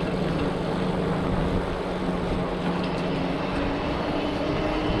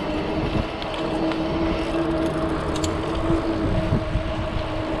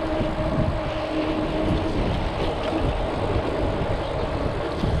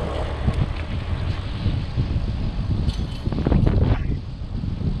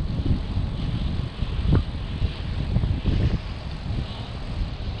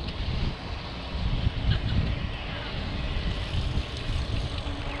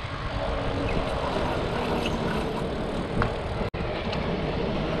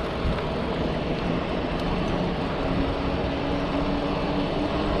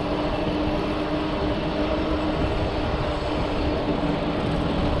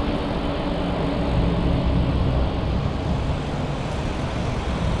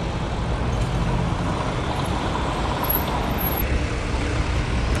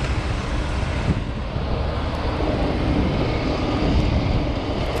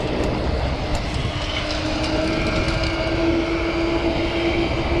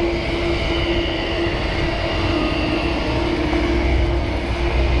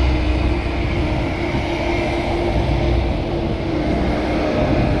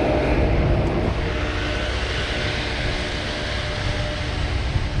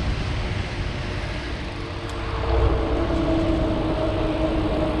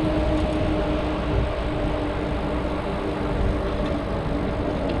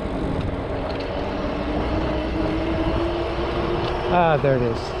 Ah, there it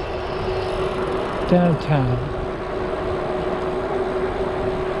is. Downtown.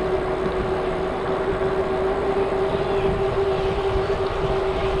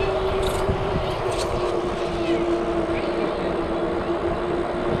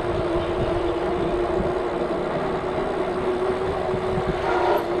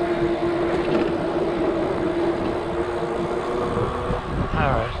 All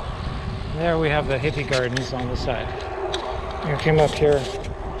right. There we have the hippie gardens on the side. I came up here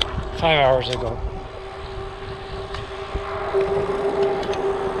 5 hours ago.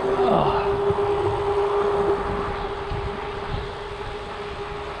 Oh.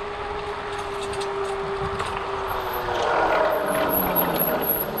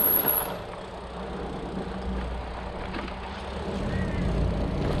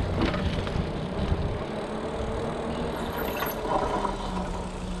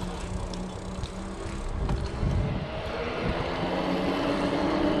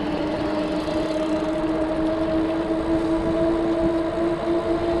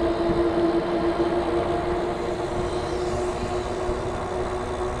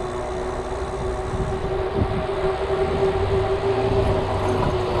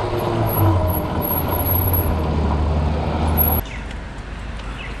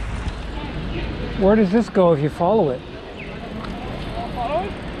 Where does this go if you follow it? Follow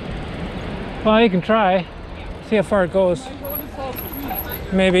it? Well, you can try. See how far it goes. I go to South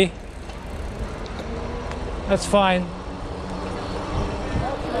Street. Maybe. That's fine.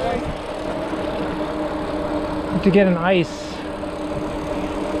 That's right. To get an ice.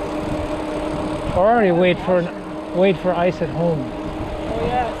 Or already wait for ice at home. Oh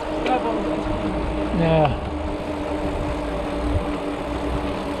yeah, double. Yeah.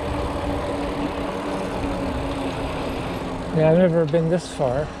 Yeah, I've never been this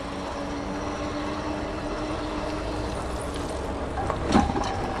far.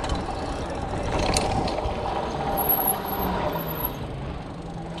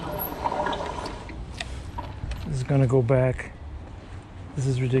 This is gonna go back This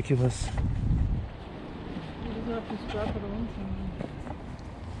is ridiculous. You just have to strap it on somewhere.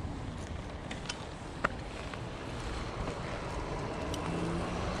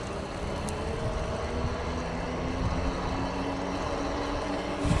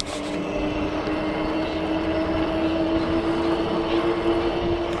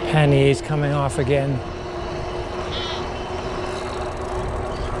 Panniers coming off again.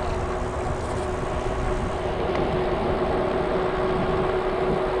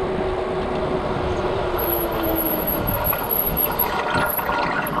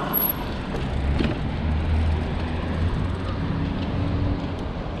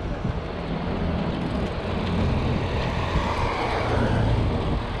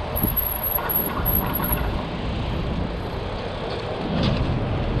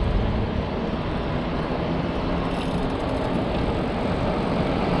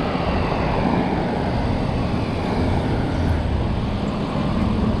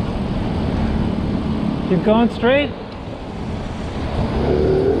 Keep going straight.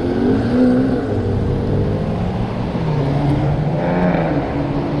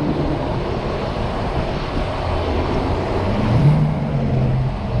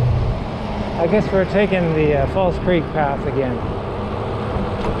 I guess we're taking the Falls Creek path again.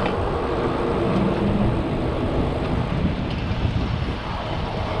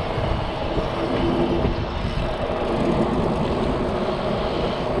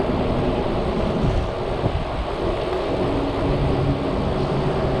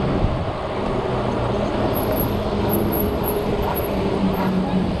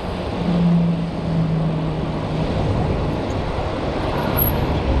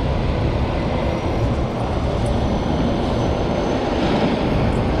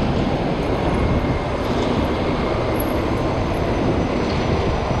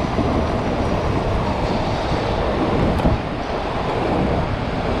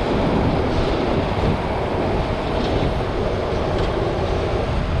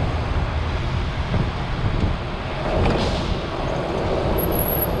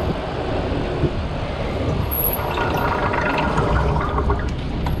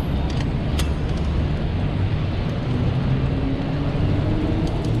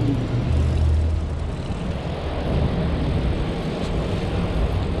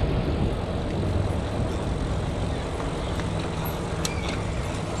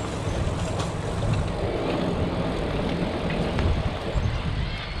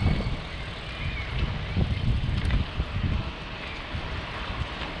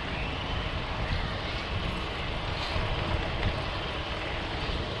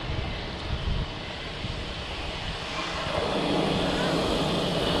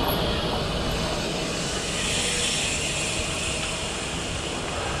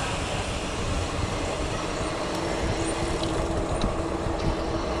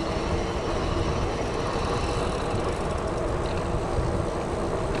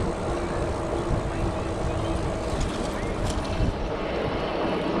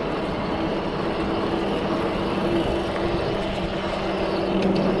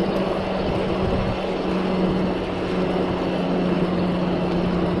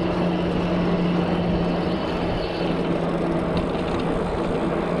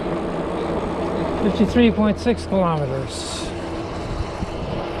 .6 kilometers.